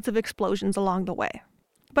lots of explosions along the way.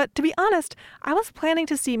 But to be honest, I was planning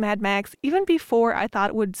to see Mad Max even before I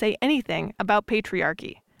thought it would say anything about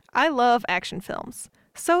patriarchy. I love action films.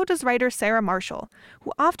 So does writer Sarah Marshall,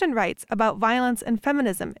 who often writes about violence and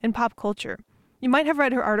feminism in pop culture. You might have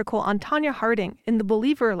read her article on Tonya Harding in The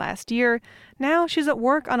Believer last year. Now she's at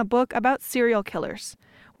work on a book about serial killers.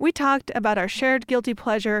 We talked about our shared guilty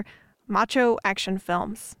pleasure, macho action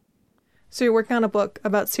films. So you're working on a book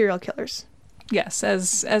about serial killers? Yes,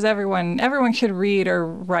 as everyone should read or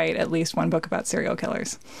write at least one book about serial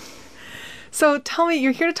killers. So tell me,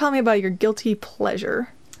 you're here to tell me about your guilty pleasure.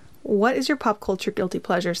 What is your pop culture guilty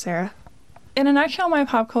pleasure, Sarah? In a nutshell, my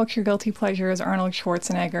pop culture guilty pleasure is Arnold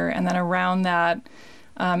Schwarzenegger, and then around that,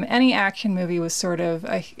 any action movie with sort of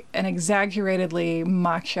an exaggeratedly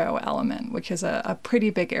macho element, which is a pretty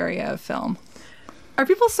big area of film. Are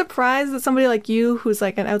people surprised that somebody like you, who's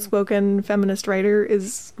like an outspoken feminist writer,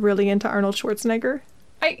 is really into Arnold Schwarzenegger?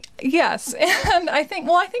 Yes, and I think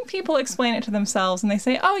people explain it to themselves, and they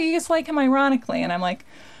say, "Oh, you just like him ironically," and I'm like,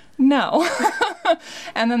 "No,"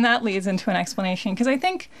 and then that leads into an explanation, because I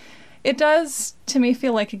think it does, to me,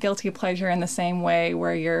 feel like a guilty pleasure in the same way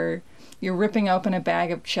where you're ripping open a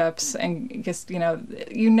bag of chips and just, you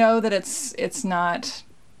know that it's not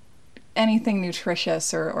anything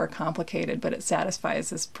nutritious or complicated, but it satisfies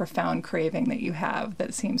this profound craving that you have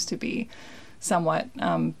that seems to be somewhat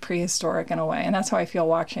prehistoric in a way. And that's how I feel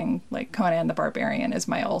watching, like, Conan the Barbarian is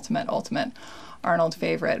my ultimate Arnold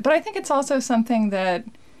favorite. But I think it's also something that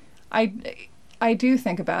I do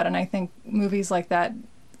think about, and I think movies like that,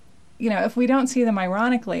 you know, if we don't see them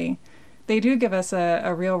ironically, they do give us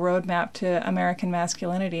a real roadmap to American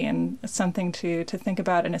masculinity and something to think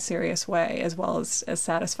about in a serious way, as well as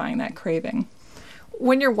satisfying that craving.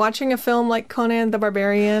 When you're watching a film like Conan the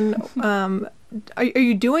Barbarian, are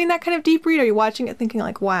you doing that kind of deep read? Are you watching it thinking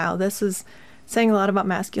like, wow, this is saying a lot about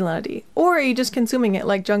masculinity? Or are you just consuming it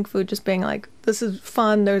like junk food, just being like, this is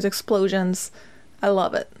fun, there's explosions, I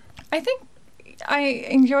love it? I think I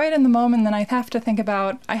enjoy it in the moment, then I have to think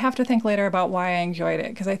later about why I enjoyed it.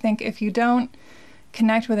 Because I think if you don't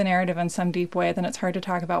connect with a narrative in some deep way, then it's hard to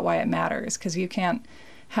talk about why it matters, because you can't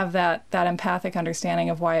have that empathic understanding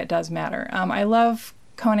of why it does matter. I love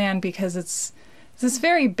Conan because it's this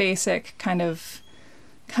very basic kind of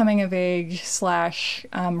coming of age /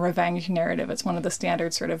 revenge narrative. It's one of the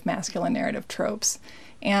standard sort of masculine narrative tropes.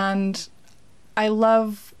 And I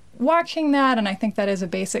love watching that, and I think that is a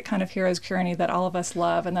basic kind of hero's journey that all of us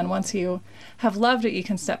love. And then once you have loved it, you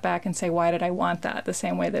can step back and say, why did I want that? The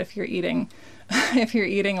same way that if you're eating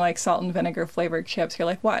like salt and vinegar flavored chips, you're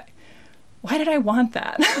like, why did I want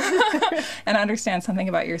that? And understand something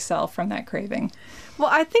about yourself from that craving. Well,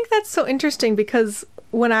 I think that's so interesting because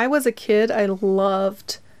when I was a kid, I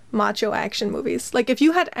loved macho action movies. Like, if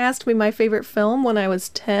you had asked me my favorite film when I was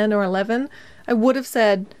 10 or 11, I would have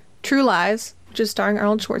said True Lies, which is starring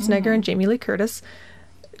Arnold Schwarzenegger and Jamie Lee Curtis,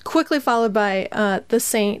 quickly followed by The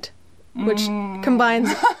Saint, which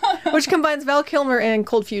combines Val Kilmer and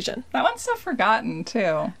Cold Fusion. That one's so forgotten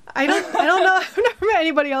too. I don't know. I've never met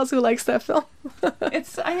anybody else who likes that film.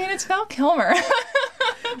 It's Val Kilmer.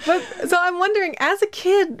 But so I'm wondering, as a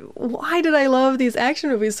kid, why did I love these action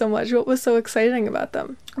movies so much? What was so exciting about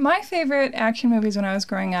them? My favorite action movies when I was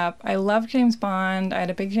growing up, I loved James Bond. I had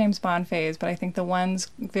a big James Bond phase, but I think the ones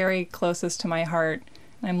very closest to my heart,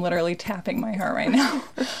 I'm literally tapping my heart right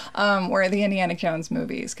now, were the Indiana Jones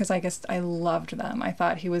movies, because I loved them. I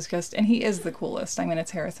thought he was and he is the coolest. I mean,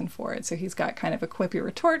 it's Harrison Ford, so he's got kind of a quippy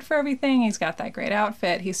retort for everything. He's got that great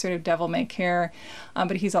outfit. He's sort of devil-may-care,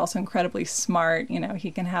 but he's also incredibly smart.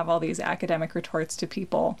 He can have all these academic retorts to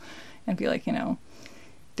people and be like,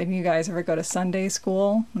 didn't you guys ever go to Sunday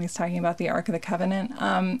school? When he's talking about the Ark of the Covenant.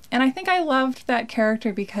 And I think I loved that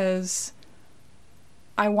character because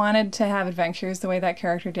I wanted to have adventures the way that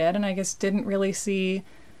character did, and I just didn't really see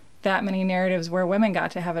that many narratives where women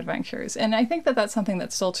got to have adventures. And I think that that's something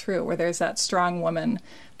that's still true, where there's that strong woman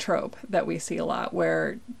trope that we see a lot,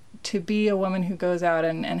 where to be a woman who goes out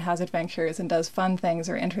and has adventures and does fun things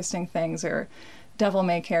or interesting things or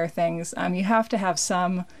devil-may-care things, you have to have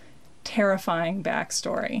some terrifying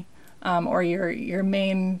backstory, or your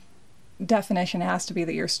main definition has to be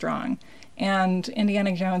that you're strong. And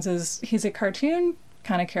Indiana Jones he's a cartoon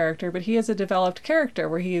kind of character, but he is a developed character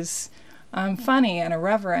where he's funny and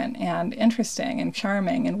irreverent and interesting and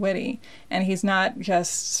charming and witty, and he's not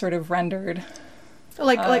just sort of rendered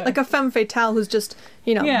like a femme fatale who's just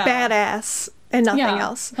badass and nothing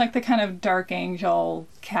else, like the kind of dark angel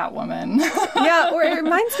Catwoman. Yeah, or it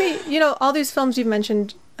reminds me, all these films you've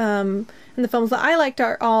mentioned, and the films that I liked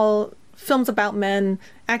are all films about men,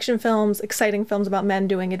 action films, exciting films about men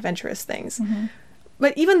doing adventurous things. Mm-hmm.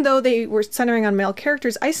 But even though they were centering on male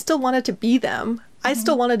characters, I still wanted to be them. Mm-hmm. I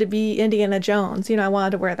still wanted to be Indiana Jones. I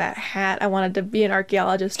wanted to wear that hat. I wanted to be an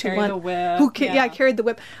archaeologist carried the whip. Carried the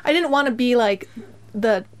whip. I didn't want to be like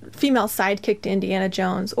the female sidekick to Indiana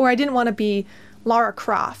Jones, or I didn't want to be Lara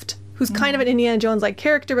Croft, who's kind of an Indiana Jones-like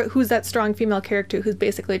character, but who's that strong female character who's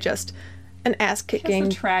basically just an ass-kicking, a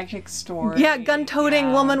tragic story. Yeah,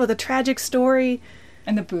 gun-toting woman with a tragic story.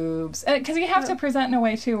 And the boobs. Because you have to present in a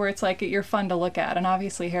way, too, where it's like you're fun to look at. And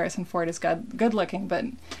obviously Harrison Ford is good looking, but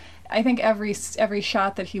I think every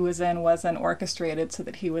shot that he was in wasn't orchestrated so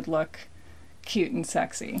that he would look cute and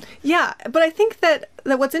sexy. Yeah, but I think that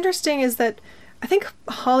what's interesting is that I think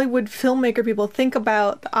Hollywood filmmaker people think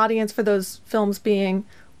about the audience for those films being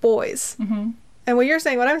boys. Mm-hmm. And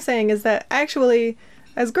what I'm saying is that actually,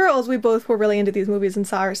 as girls, we both were really into these movies and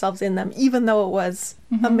saw ourselves in them, even though it was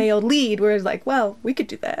a male lead, where it's like, well, we could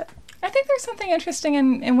do that. I think there's something interesting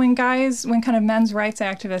in when kind of men's rights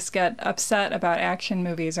activists get upset about action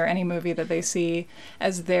movies or any movie that they see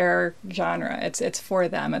as their genre. It's for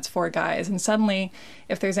them, it's for guys. And suddenly,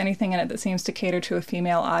 if there's anything in it that seems to cater to a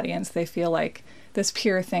female audience, they feel like this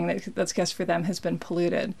pure thing that's just for them has been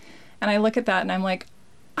polluted. And I look at that and I'm like,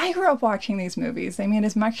 I grew up watching these movies. They mean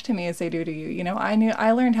as much to me as they do to you.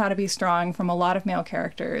 I learned how to be strong from a lot of male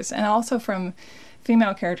characters and also from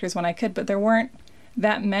female characters when I could, but there weren't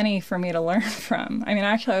that many for me to learn from. I mean,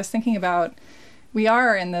 actually, I was thinking about, we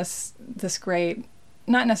are in this great,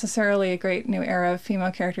 not necessarily a great new era of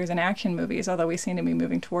female characters in action movies, although we seem to be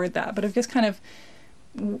moving toward that, but of just kind of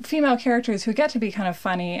female characters who get to be kind of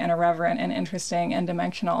funny and irreverent and interesting and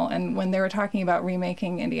dimensional. And when they were talking about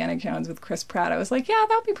remaking Indiana Jones with Chris Pratt, I was like, yeah,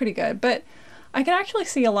 that would be pretty good. But I can actually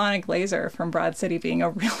see Alana Glazer from Broad City being a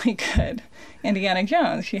really good Indiana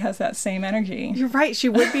Jones. She has that same energy. You're right. She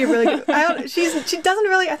would be a really good. She doesn't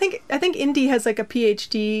really. I think Indy has like a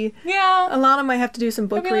PhD. Yeah. Alana might have to do some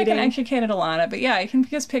book reading. Like an educated Alana, but yeah, you can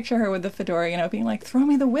just picture her with the fedora, being like, "Throw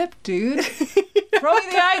me the whip, dude. Throw me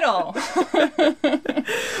the idol."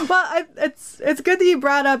 Well, it's good that you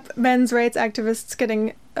brought up men's rights activists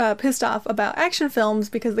getting pissed off about action films,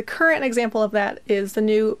 because the current example of that is the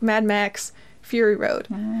new Mad Max Fury Road,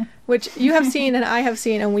 which you have seen and I have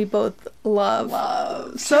seen, and we both love.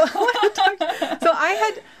 So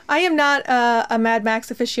I am not a Mad Max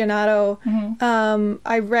aficionado. Mm-hmm.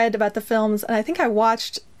 I read about the films, and I think I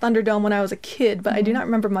watched Thunderdome when I was a kid, but I do not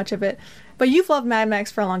remember much of it. But you've loved Mad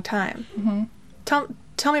Max for a long time. Mm-hmm.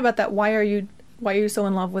 Tell me about that. Why are you so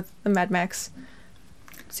in love with the Mad Max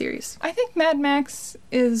series? I think Mad Max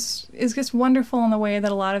is just wonderful in the way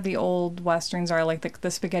that a lot of the old westerns are, like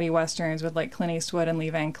the spaghetti westerns with like Clint Eastwood and Lee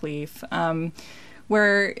Van Cleef,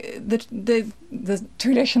 where the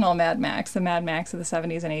traditional Mad Max, the Mad Max of the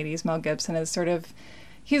 70s and 80s, Mel Gibson is sort of,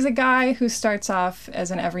 he's a guy who starts off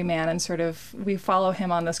as an everyman, and sort of we follow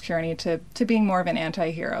him on this journey to being more of an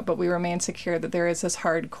anti-hero, but we remain secure that there is this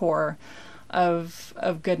hard core of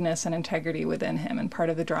goodness and integrity within him, and part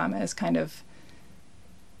of the drama is kind of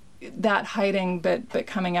that hiding but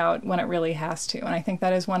coming out when it really has to. And I think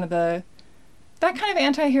that is that kind of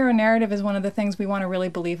anti-hero narrative is one of the things we want to really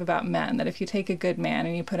believe about men, that if you take a good man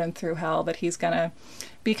and you put him through hell, that he's going to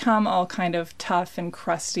become all kind of tough and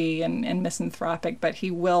crusty and misanthropic, but he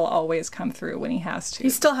will always come through when he has to. He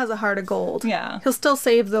still has a heart of gold. Yeah. He'll still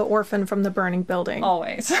save the orphan from the burning building.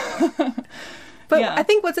 Always. But yeah. I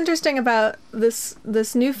think what's interesting about this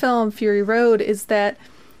new film, Fury Road, is that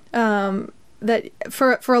that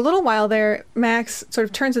for a little while there, Max sort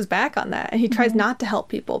of turns his back on that, and he tries not to help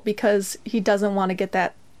people because he doesn't want to get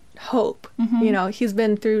that hope. You know, he's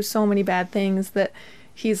been through so many bad things that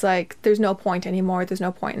he's like, there's no point anymore. There's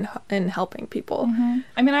no point in helping people. I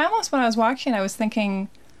mean, when I was watching, I was thinking,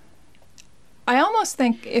 I almost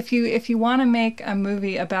think if you want to make a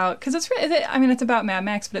movie about, because it's about Mad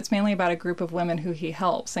Max, but it's mainly about a group of women who he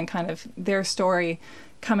helps and kind of their story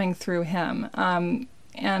coming through him.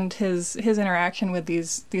 And his interaction with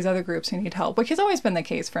these other groups who need help, which has always been the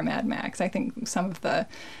case for Mad Max. I think some of the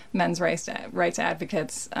men's rights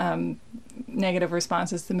advocates' negative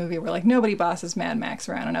responses to the movie were like, nobody bosses Mad Max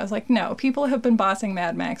around. And I was like, no, people have been bossing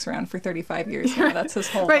Mad Max around for 35 years now. That's his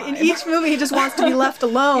whole right. vibe. In each movie, he just wants to be left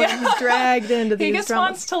alone and he's dragged into these He just dramas.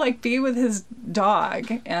 wants to like be with his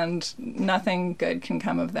dog, and nothing good can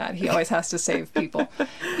come of that. He always has to save people.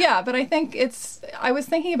 Yeah, but I think I was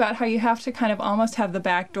thinking about how you have to kind of almost have the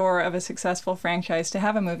back door of a successful franchise to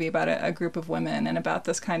have a movie about a group of women and about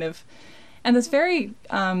this kind of, and this very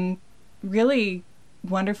really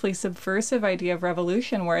wonderfully subversive idea of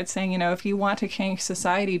revolution, where it's saying, you know, if you want to change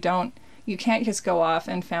society, you can't just go off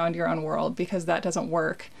and found your own world, because that doesn't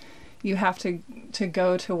work. You have to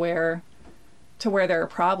go to where there are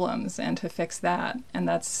problems and to fix that. And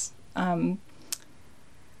that's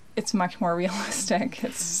it's much more realistic.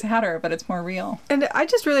 It's sadder, but it's more real. And I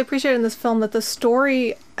just really appreciate in this film that the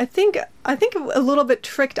story, I think a little bit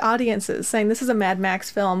tricked audiences, saying this is a Mad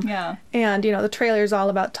Max film. Yeah. And, you know, the trailer is all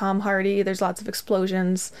about Tom Hardy. There's lots of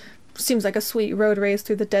explosions. Seems like a sweet road race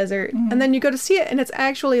through the desert. And then you go to see it, and it's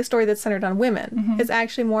actually a story that's centered on women. It's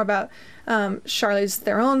actually more about Charlize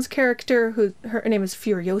Theron's character, her name is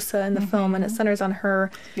Furiosa in the film, and it centers on her.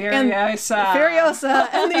 Furiosa.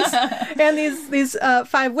 And these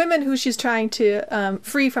 5 women who she's trying to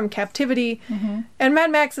free from captivity. And Mad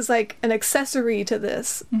Max is like an accessory to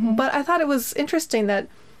this. But I thought it was interesting that,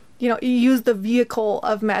 you know, you use the vehicle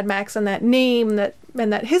of Mad Max and that name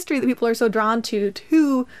and that history that people are so drawn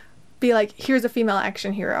to be like, here's a female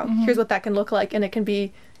action hero. Here's what that can look like, and it can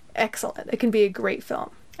be excellent. It can be a great film.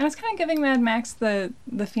 And it's kind of giving Mad Max the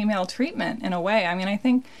female treatment in a way. I mean, I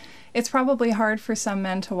think it's probably hard for some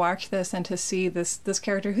men to watch this and to see this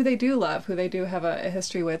character who they do love, who they do have a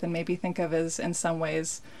history with, and maybe think of as, in some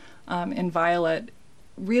ways, inviolate,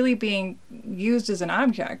 really being used as an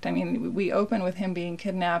object. I mean, we open with him being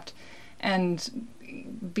kidnapped and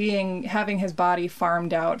having his body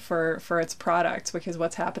farmed out for its products, which is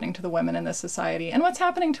what's happening to the women in this society and what's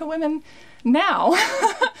happening to women now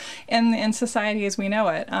in society as we know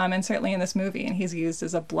it, and certainly in this movie. And he's used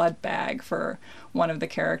as a blood bag for one of the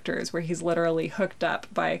characters, where he's literally hooked up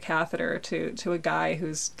by a catheter to a guy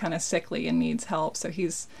who's kind of sickly and needs help. So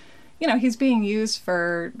he's being used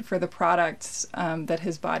for the products that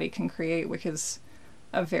his body can create, which is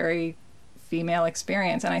a very female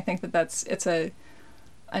experience. And I think it's a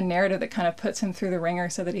narrative that kind of puts him through the ringer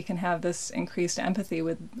so that he can have this increased empathy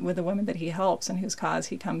with the women that he helps and whose cause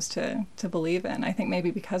he comes to believe in. I think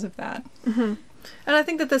maybe because of that. And I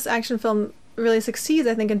think that this action film really succeeds,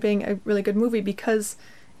 I think, in being a really good movie because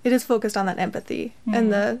it is focused on that empathy.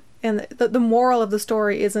 And the moral of the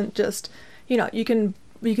story isn't just, you know, you can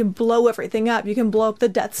blow everything up. You can blow up the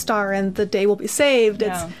Death Star and the day will be saved.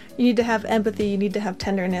 Yeah. You need to have empathy. You need to have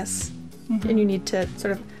tenderness. And you need to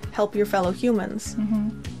sort of help your fellow humans.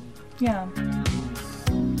 Yeah.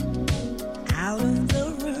 Out of the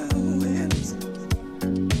ruins,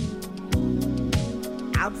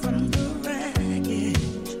 out from the wreckage,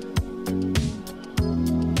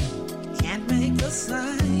 can't make the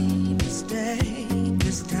same mistake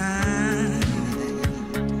this time.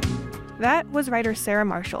 That was writer Sarah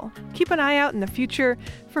Marshall. Keep an eye out in the future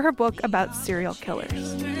for her book about serial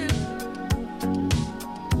killers.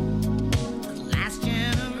 Last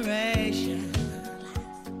generation.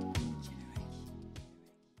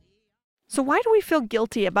 So why do we feel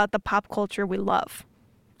guilty about the pop culture we love?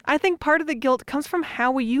 I think part of the guilt comes from how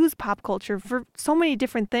we use pop culture for so many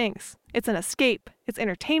different things. It's an escape, it's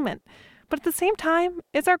entertainment, but at the same time,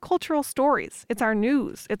 it's our cultural stories, it's our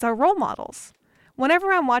news, it's our role models.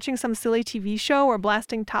 Whenever I'm watching some silly TV show or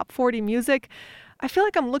blasting top 40 music, I feel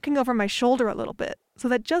like I'm looking over my shoulder a little bit, so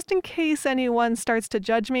that just in case anyone starts to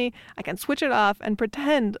judge me, I can switch it off and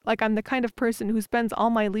pretend like I'm the kind of person who spends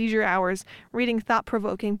all my leisure hours reading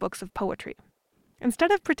thought-provoking books of poetry.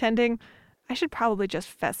 Instead of pretending, I should probably just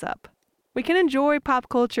fess up. We can enjoy pop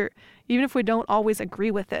culture, even if we don't always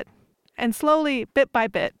agree with it. And slowly, bit by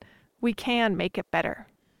bit, we can make it better.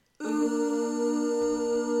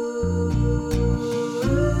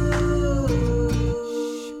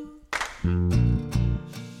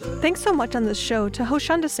 Thanks so much on this show to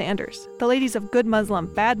Hoshunda Sanders, the ladies of Good Muslim,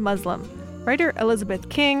 Bad Muslim, writer Elizabeth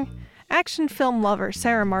King, action film lover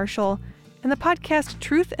Sarah Marshall, and the podcast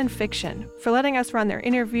Truth and Fiction for letting us run their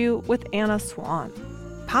interview with Anna Swan.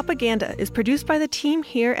 Popaganda is produced by the team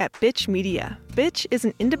here at Bitch Media. Bitch is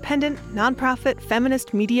an independent, nonprofit,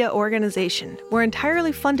 feminist media organization. We're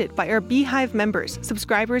entirely funded by our Beehive members,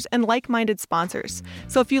 subscribers, and like-minded sponsors.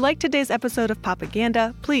 So if you like today's episode of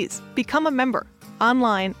Popaganda, please become a member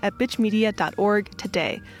online at bitchmedia.org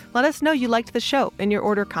today. Let us know you liked the show in your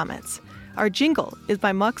order comments. Our jingle is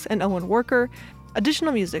by Mux and Owen Worker.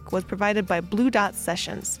 Additional music was provided by Blue Dot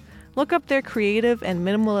Sessions. Look up their creative and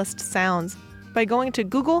minimalist sounds by going to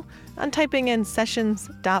Google and typing in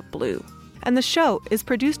sessions.blue. And the show is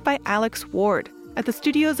produced by Alex Ward at the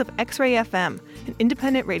studios of X-Ray FM, an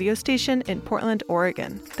independent radio station in Portland,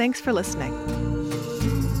 Oregon. Thanks for listening.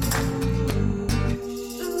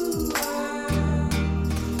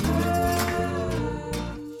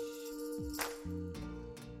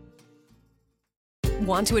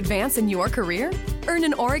 Want to advance in your career? Earn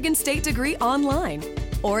an Oregon State degree online.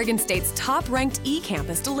 Oregon State's top-ranked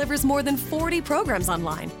eCampus delivers more than 40 programs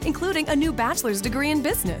online, including a new bachelor's degree in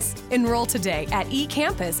business. Enroll today at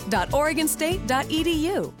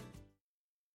ecampus.oregonstate.edu.